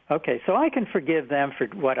 Yep. Okay, so I can forgive them for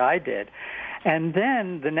what I did. And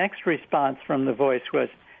then the next response from the voice was,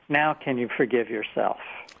 now can you forgive yourself?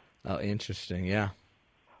 Oh, interesting, yeah.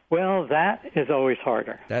 Well, that is always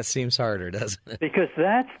harder. That seems harder, doesn't it? Because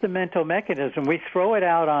that's the mental mechanism. We throw it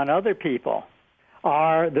out on other people,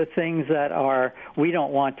 are the things that we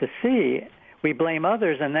don't want to see. We blame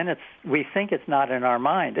others, and then we think it's not in our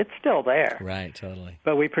mind. It's still there. Right, totally.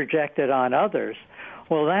 But we project it on others.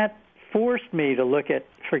 Well, that forced me to look at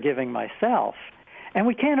forgiving myself. And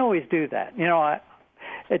we can't always do that.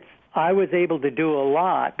 I was able to do a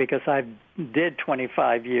lot because I did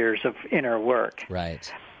 25 years of inner work. Right.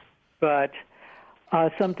 But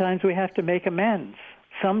sometimes we have to make amends.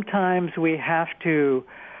 Sometimes we have to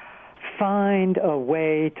find a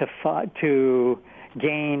way to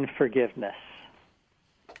gain forgiveness.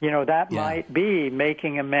 That might be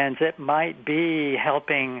making amends. It might be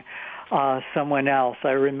helping someone else.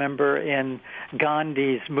 I remember in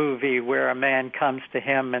Gandhi's movie where a man comes to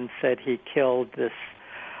him and said he killed this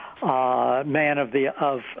man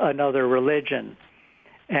of another religion.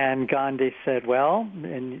 And Gandhi said, well,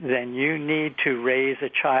 then you need to raise a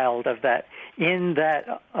child of that,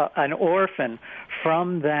 an orphan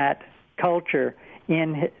from that culture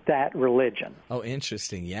in that religion. Oh,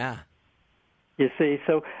 interesting, yeah. You see,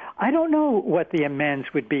 so I don't know what the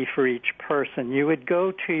amends would be for each person. You would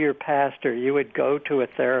go to your pastor, you would go to a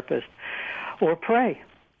therapist, or pray.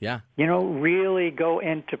 Yeah. Really go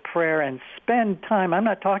into prayer and spend time. I'm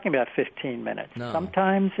not talking about 15 minutes. No.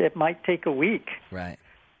 Sometimes it might take a week. Right.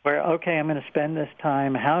 Where, okay, I'm going to spend this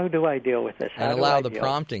time. How do I deal with this? And allow the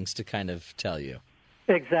promptings to kind of tell you.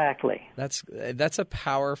 Exactly. That's a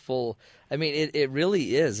powerful, it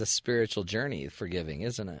really is a spiritual journey, forgiving,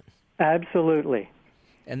 isn't it? Absolutely.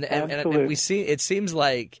 And we see, it seems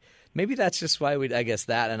like maybe that's just why I guess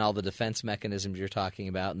that and all the defense mechanisms you're talking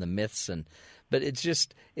about and the myths but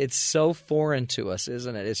it's so foreign to us,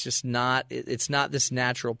 isn't it? It's just not, it's not this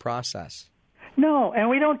natural process. No, and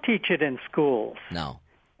we don't teach it in schools. No.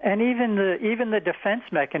 And even the defense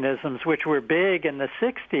mechanisms, which were big in the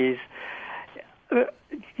 60s,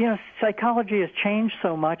 psychology has changed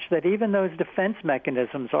so much that even those defense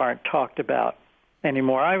mechanisms aren't talked about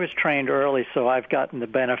anymore. I was trained early, so I've gotten the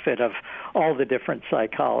benefit of all the different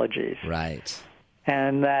psychologies. Right.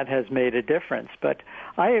 And that has made a difference. But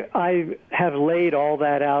I have laid all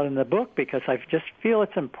that out in the book because I just feel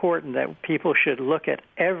it's important that people should look at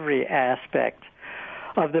every aspect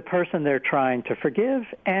of the person they're trying to forgive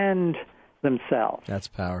and themselves. That's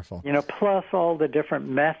powerful. Plus all the different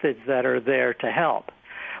methods that are there to help.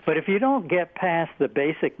 But if you don't get past the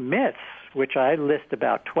basic myths, which I list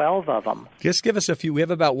about 12 of them. Just give us a few. We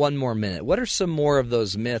have about one more minute. What are some more of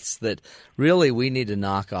those myths that really we need to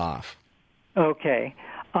knock off? Okay.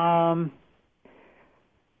 I'm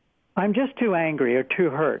just too angry or too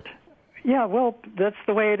hurt. Yeah, well, that's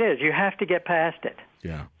the way it is. You have to get past it.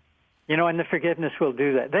 Yeah. And the forgiveness will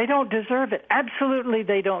do that. They don't deserve it. Absolutely,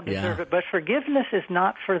 they don't deserve it. But forgiveness is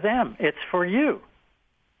not for them. It's for you.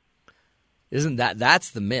 Isn't that's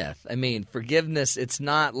the myth? Forgiveness, it's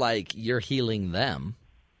not like you're healing them.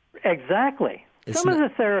 Exactly. Some of the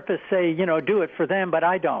therapists say, do it for them, but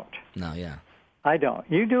I don't. No, yeah. I don't.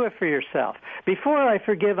 You do it for yourself. Before I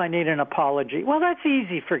forgive, I need an apology. Well, that's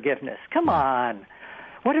easy forgiveness. Come on.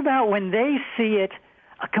 What about when they see it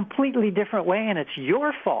a completely different way and it's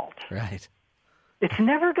your fault? Right. It's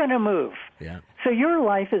never going to move. Yeah. So your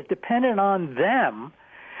life is dependent on them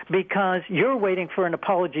because you're waiting for an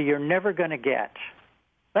apology you're never going to get.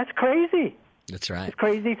 That's crazy. That's right. It's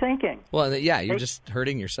crazy thinking. Well, yeah, you're just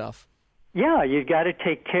hurting yourself. Yeah, you got to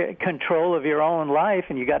take control of your own life,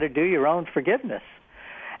 and you got to do your own forgiveness.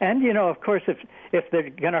 And of course, if they're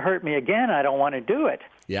going to hurt me again, I don't want to do it.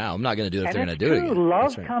 Yeah, I'm not going to do it if they're going to do it again.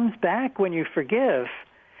 Love comes back when you forgive,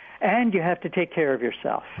 and you have to take care of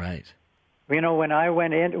yourself. Right. When I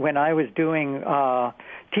was doing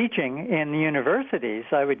teaching in the universities,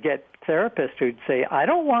 I would get therapists who'd say, "I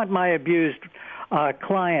don't want my abused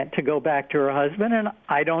client to go back to her husband, and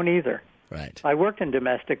I don't either." Right. I worked in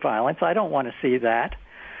domestic violence. I don't want to see that.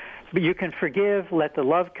 But you can forgive, let the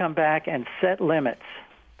love come back, and set limits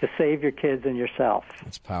to save your kids and yourself.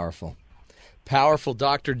 That's powerful. Powerful.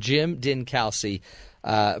 Dr. Jim Dinkelsey.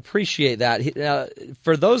 Appreciate that.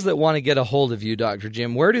 For those that want to get a hold of you, Dr.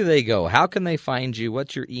 Jim, where do they go? How can they find you?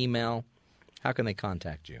 What's your email? How can they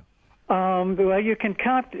contact you? Well, you can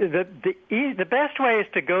the best way is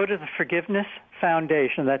to go to the Forgiveness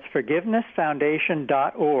Foundation. That's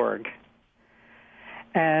forgivenessfoundation.org.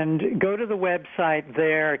 And go to the website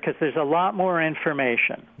there because there's a lot more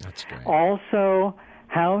information. That's great. Also,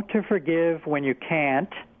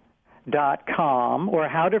 howtoforgivewhenyoucan't.com or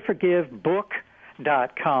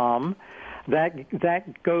howtoforgivebook.com.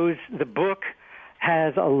 The book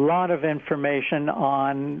has a lot of information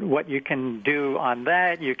on what you can do on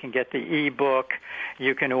that. You can get the ebook.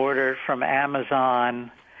 You can order it from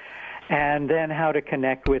Amazon. And then how to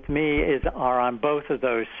connect with me are on both of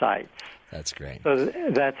those sites. That's great. So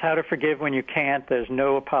that's How to Forgive When You Can't. There's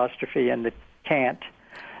no apostrophe in the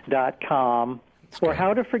can't.com or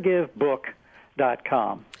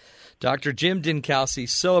howtoforgivebook.com. Dr. Jim Dinkelsey,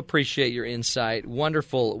 so appreciate your insight.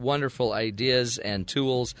 Wonderful, wonderful ideas and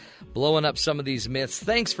tools, blowing up some of these myths.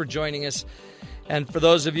 Thanks for joining us. And for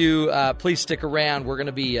those of you, please stick around. We're going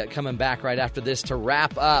to be coming back right after this to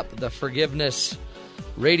wrap up the Forgiveness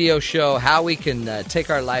radio show, how we can take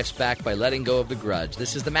our lives back by letting go of the grudge.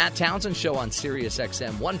 This is the Matt Townsend Show on Sirius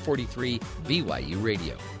XM 143 BYU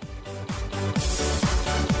Radio.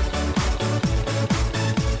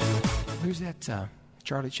 Where's that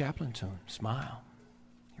Charlie Chaplin tune? Smile.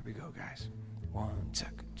 Here we go, guys. 1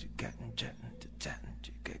 second, you getting jetting to jetting,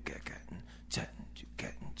 you getting jetting, you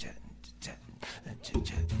getting jetting to jetting,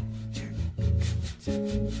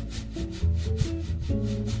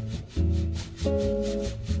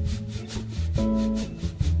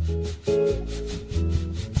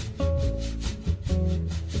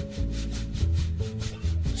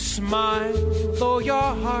 Smile, though your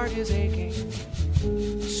heart is aching.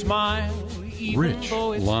 Smile, even Rich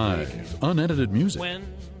though it's live breaking. unedited music.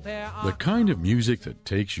 The kind of music that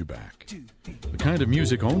takes you back. The kind of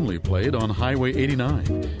music only played on Highway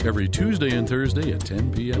 89 every Tuesday and Thursday at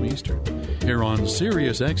 10 p.m. Eastern. Here on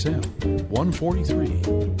Sirius XM 143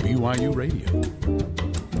 BYU Radio.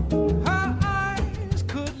 Her eyes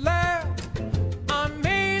could laugh, I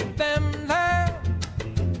made them laugh.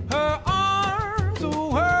 Her arms a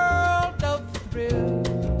world of thrill.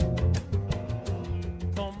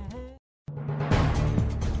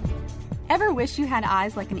 Ever wish you had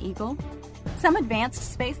eyes like an eagle? Some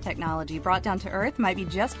advanced space technology brought down to Earth might be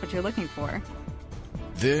just what you're looking for.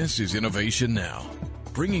 This is Innovation Now,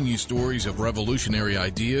 bringing you stories of revolutionary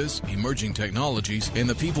ideas, emerging technologies, and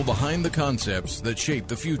the people behind the concepts that shape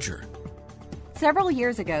the future. Several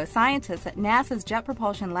years ago, scientists at NASA's Jet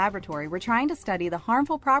Propulsion Laboratory were trying to study the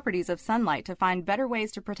harmful properties of sunlight to find better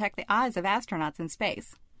ways to protect the eyes of astronauts in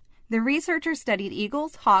space. The researchers studied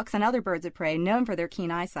eagles, hawks, and other birds of prey known for their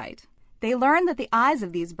keen eyesight. They learned that the eyes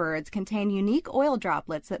of these birds contain unique oil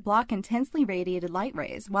droplets that block intensely radiated light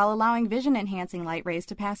rays while allowing vision-enhancing light rays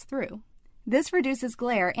to pass through. This reduces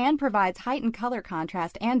glare and provides heightened color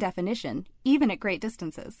contrast and definition, even at great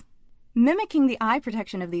distances. Mimicking the eye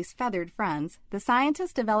protection of these feathered friends, the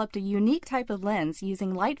scientists developed a unique type of lens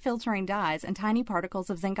using light-filtering dyes and tiny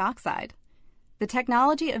particles of zinc oxide. The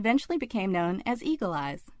technology eventually became known as eagle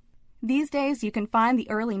eyes. These days, you can find the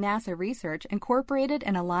early NASA research incorporated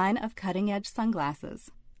in a line of cutting-edge sunglasses.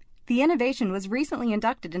 The innovation was recently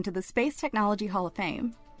inducted into the Space Technology Hall of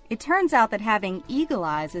Fame. It turns out that having eagle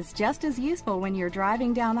eyes is just as useful when you're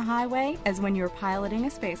driving down the highway as when you're piloting a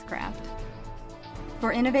spacecraft.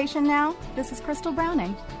 For Innovation Now, this is Crystal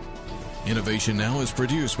Browning. Innovation Now is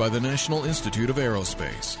produced by the National Institute of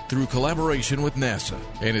Aerospace through collaboration with NASA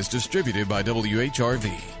and is distributed by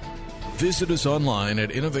WHRV. Visit us online at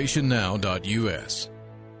innovationnow.us.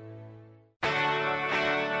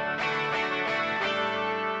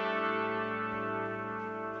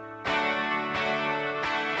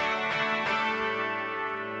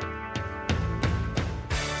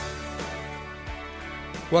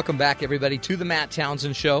 Welcome back, everybody, to the Matt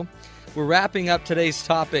Townsend Show. We're wrapping up today's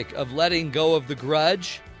topic of letting go of the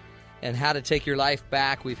grudge and how to take your life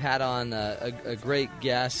back. We've had on a great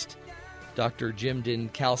guest, Dr. Jim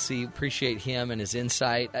Kelsey. Appreciate him and his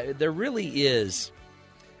insight. There really is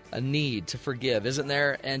a need to forgive, isn't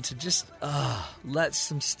there? And to just let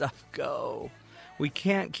some stuff go. We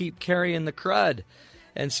can't keep carrying the crud.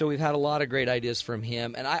 And so we've had a lot of great ideas from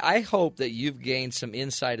him. And I hope that you've gained some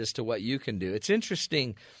insight as to what you can do. It's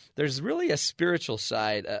interesting. There's really a spiritual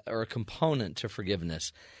side or a component to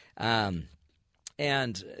forgiveness. And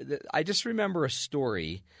I just remember a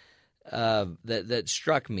story that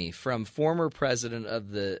struck me from former president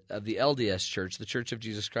of the LDS Church, the Church of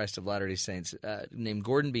Jesus Christ of Latter-day Saints, named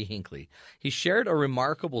Gordon B. Hinckley. He shared a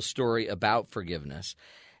remarkable story about forgiveness.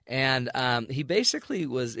 And he basically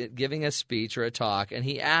was giving a speech or a talk, and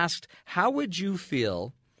he asked, how would you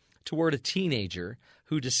feel toward a teenager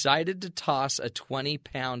who decided to toss a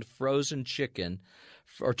 20-pound frozen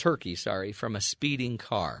turkey from a speeding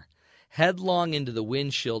car headlong into the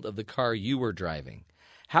windshield of the car you were driving?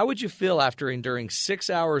 How would you feel after enduring 6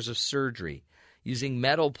 hours of surgery, using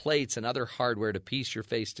metal plates and other hardware to piece your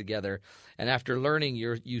face together, and after learning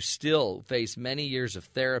you still face many years of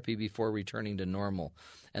therapy before returning to normal,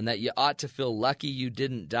 and that you ought to feel lucky you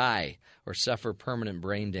didn't die or suffer permanent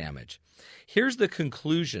brain damage? Here's the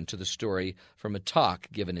conclusion to the story from a talk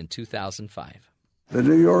given in 2005. The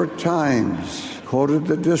New York Times quoted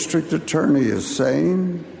the district attorney as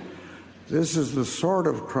saying, "This is the sort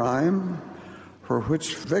of crime for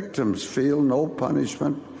which victims feel no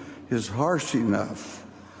punishment is harsh enough.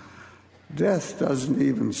 Death doesn't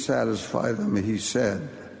even satisfy them," he said,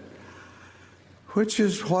 which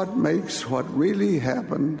is what makes what really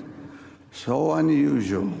happened so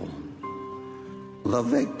unusual. The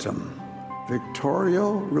victim,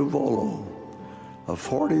 Vittorio Ruvolo, a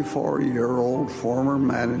 44-year-old former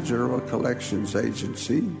manager of a collections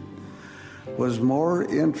agency, was more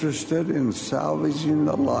interested in salvaging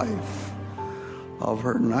the life of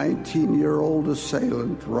her 19-year-old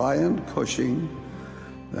assailant, Ryan Cushing,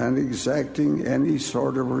 than exacting any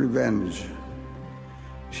sort of revenge.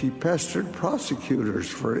 She pestered prosecutors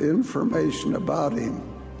for information about him,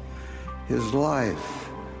 his life,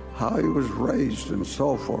 how he was raised, and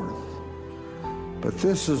so forth. But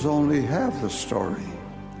this is only half the story.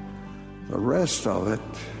 The rest of it,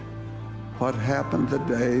 what happened the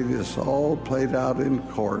day this all played out in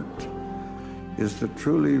court, is the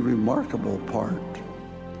truly remarkable part.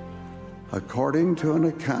 According to an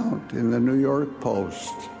account in the New York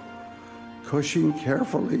Post, Cushing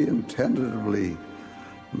carefully and tentatively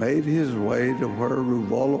made his way to where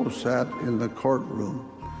Ruvolo sat in the courtroom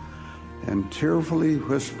and tearfully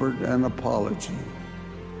whispered an apology.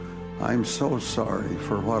 "I'm so sorry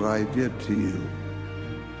for what I did to you."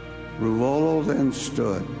 Ruvolo then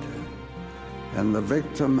stood, and the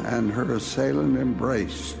victim and her assailant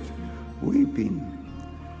embraced, weeping.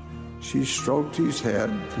 She stroked his head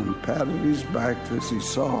and patted his back as he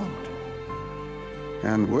sobbed.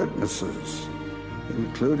 And witnesses,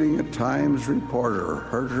 including a Times reporter,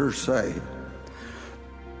 heard her say,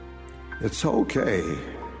 "It's okay.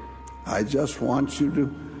 I just want you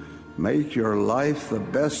to make your life the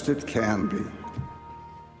best it can be."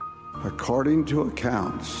 According to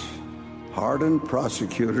accounts, hardened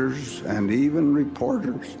prosecutors and even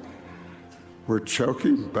reporters were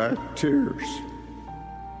choking back tears.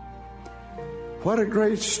 What a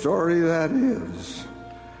great story that is.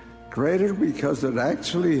 Greater because it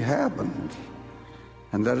actually happened,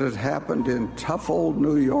 and that it happened in tough old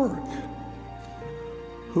New York.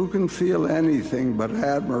 Who can feel anything but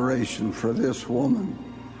admiration for this woman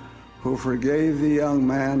who forgave the young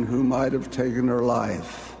man who might have taken her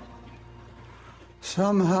life?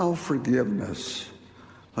 Somehow forgiveness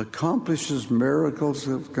accomplishes miracles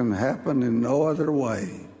that can happen in no other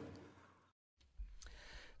way.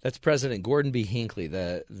 That's President Gordon B. Hinckley.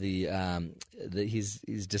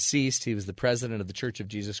 He's deceased. He was the president of the Church of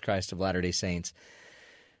Jesus Christ of Latter-day Saints.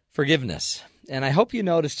 Forgiveness. And I hope you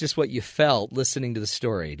noticed just what you felt listening to the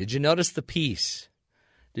story. Did you notice the peace?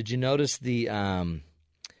 Did you notice the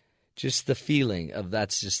just the feeling of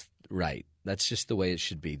that's just right? That's just the way it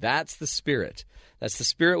should be. That's the spirit. That's the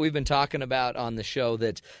spirit we've been talking about on the show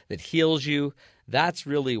that heals you. That's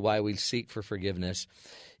really why we seek for forgiveness.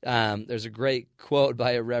 There's a great quote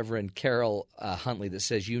by a Reverend Carol Huntley that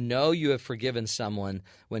says, "You know you have forgiven someone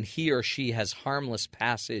when he or she has harmless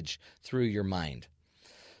passage through your mind."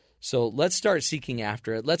 So let's start seeking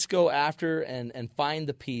after it. Let's go after and find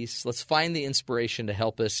the peace. Let's find the inspiration to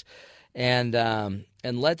help us, and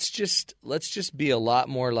let's just be a lot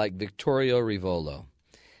more like Vittorio Rivolo,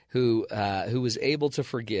 who was able to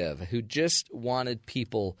forgive, who just wanted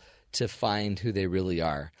people to find who they really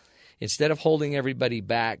are. Instead of holding everybody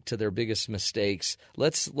back to their biggest mistakes,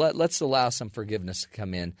 let's allow some forgiveness to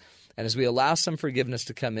come in. And as we allow some forgiveness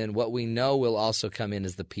to come in, what we know will also come in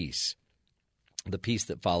is the peace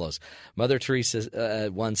that follows. Mother Teresa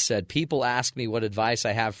once said, "People ask me what advice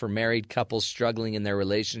I have for married couples struggling in their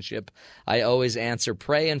relationship. I always answer,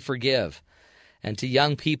 pray and forgive. And to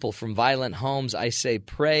young people from violent homes, I say,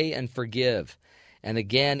 pray and forgive. And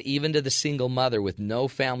again, even to the single mother with no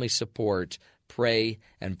family support, pray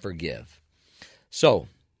and forgive." So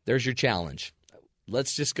there's your challenge.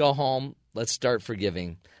 Let's just go home. Let's start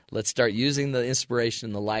forgiving. Let's start using the inspiration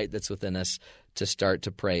and the light that's within us to start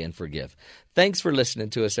to pray and forgive. Thanks for listening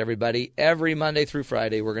to us, everybody. Every Monday through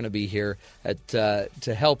Friday, we're going to be here to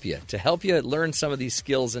help you learn some of these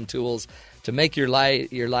skills and tools to make your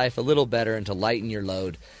life a little better and to lighten your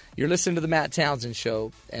load. You're listening to The Matt Townsend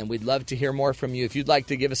Show, and we'd love to hear more from you. If you'd like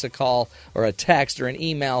to give us a call or a text or an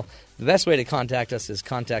email, the best way to contact us is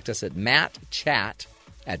contact us at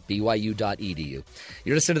mattchat@byu.edu.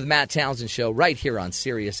 You're listening to The Matt Townsend Show right here on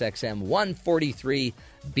Sirius XM 143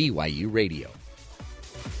 BYU Radio.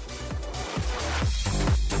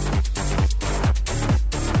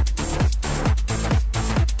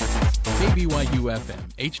 KBYU FM,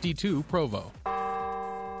 HD2 Provo.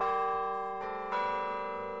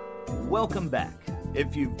 Welcome back.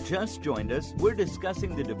 If you've just joined us, we're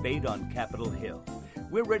discussing the debate on Capitol Hill.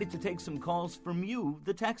 We're ready to take some calls from you,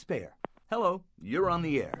 the taxpayer. Hello, you're on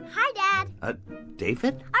the air. Hi, Dad.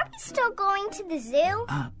 David? Are we still going to the zoo?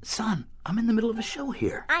 Son, I'm in the middle of a show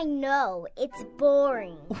here. I know. It's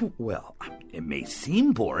boring. Well, it may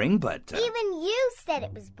seem boring, but... Even you said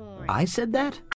it was boring. I said that?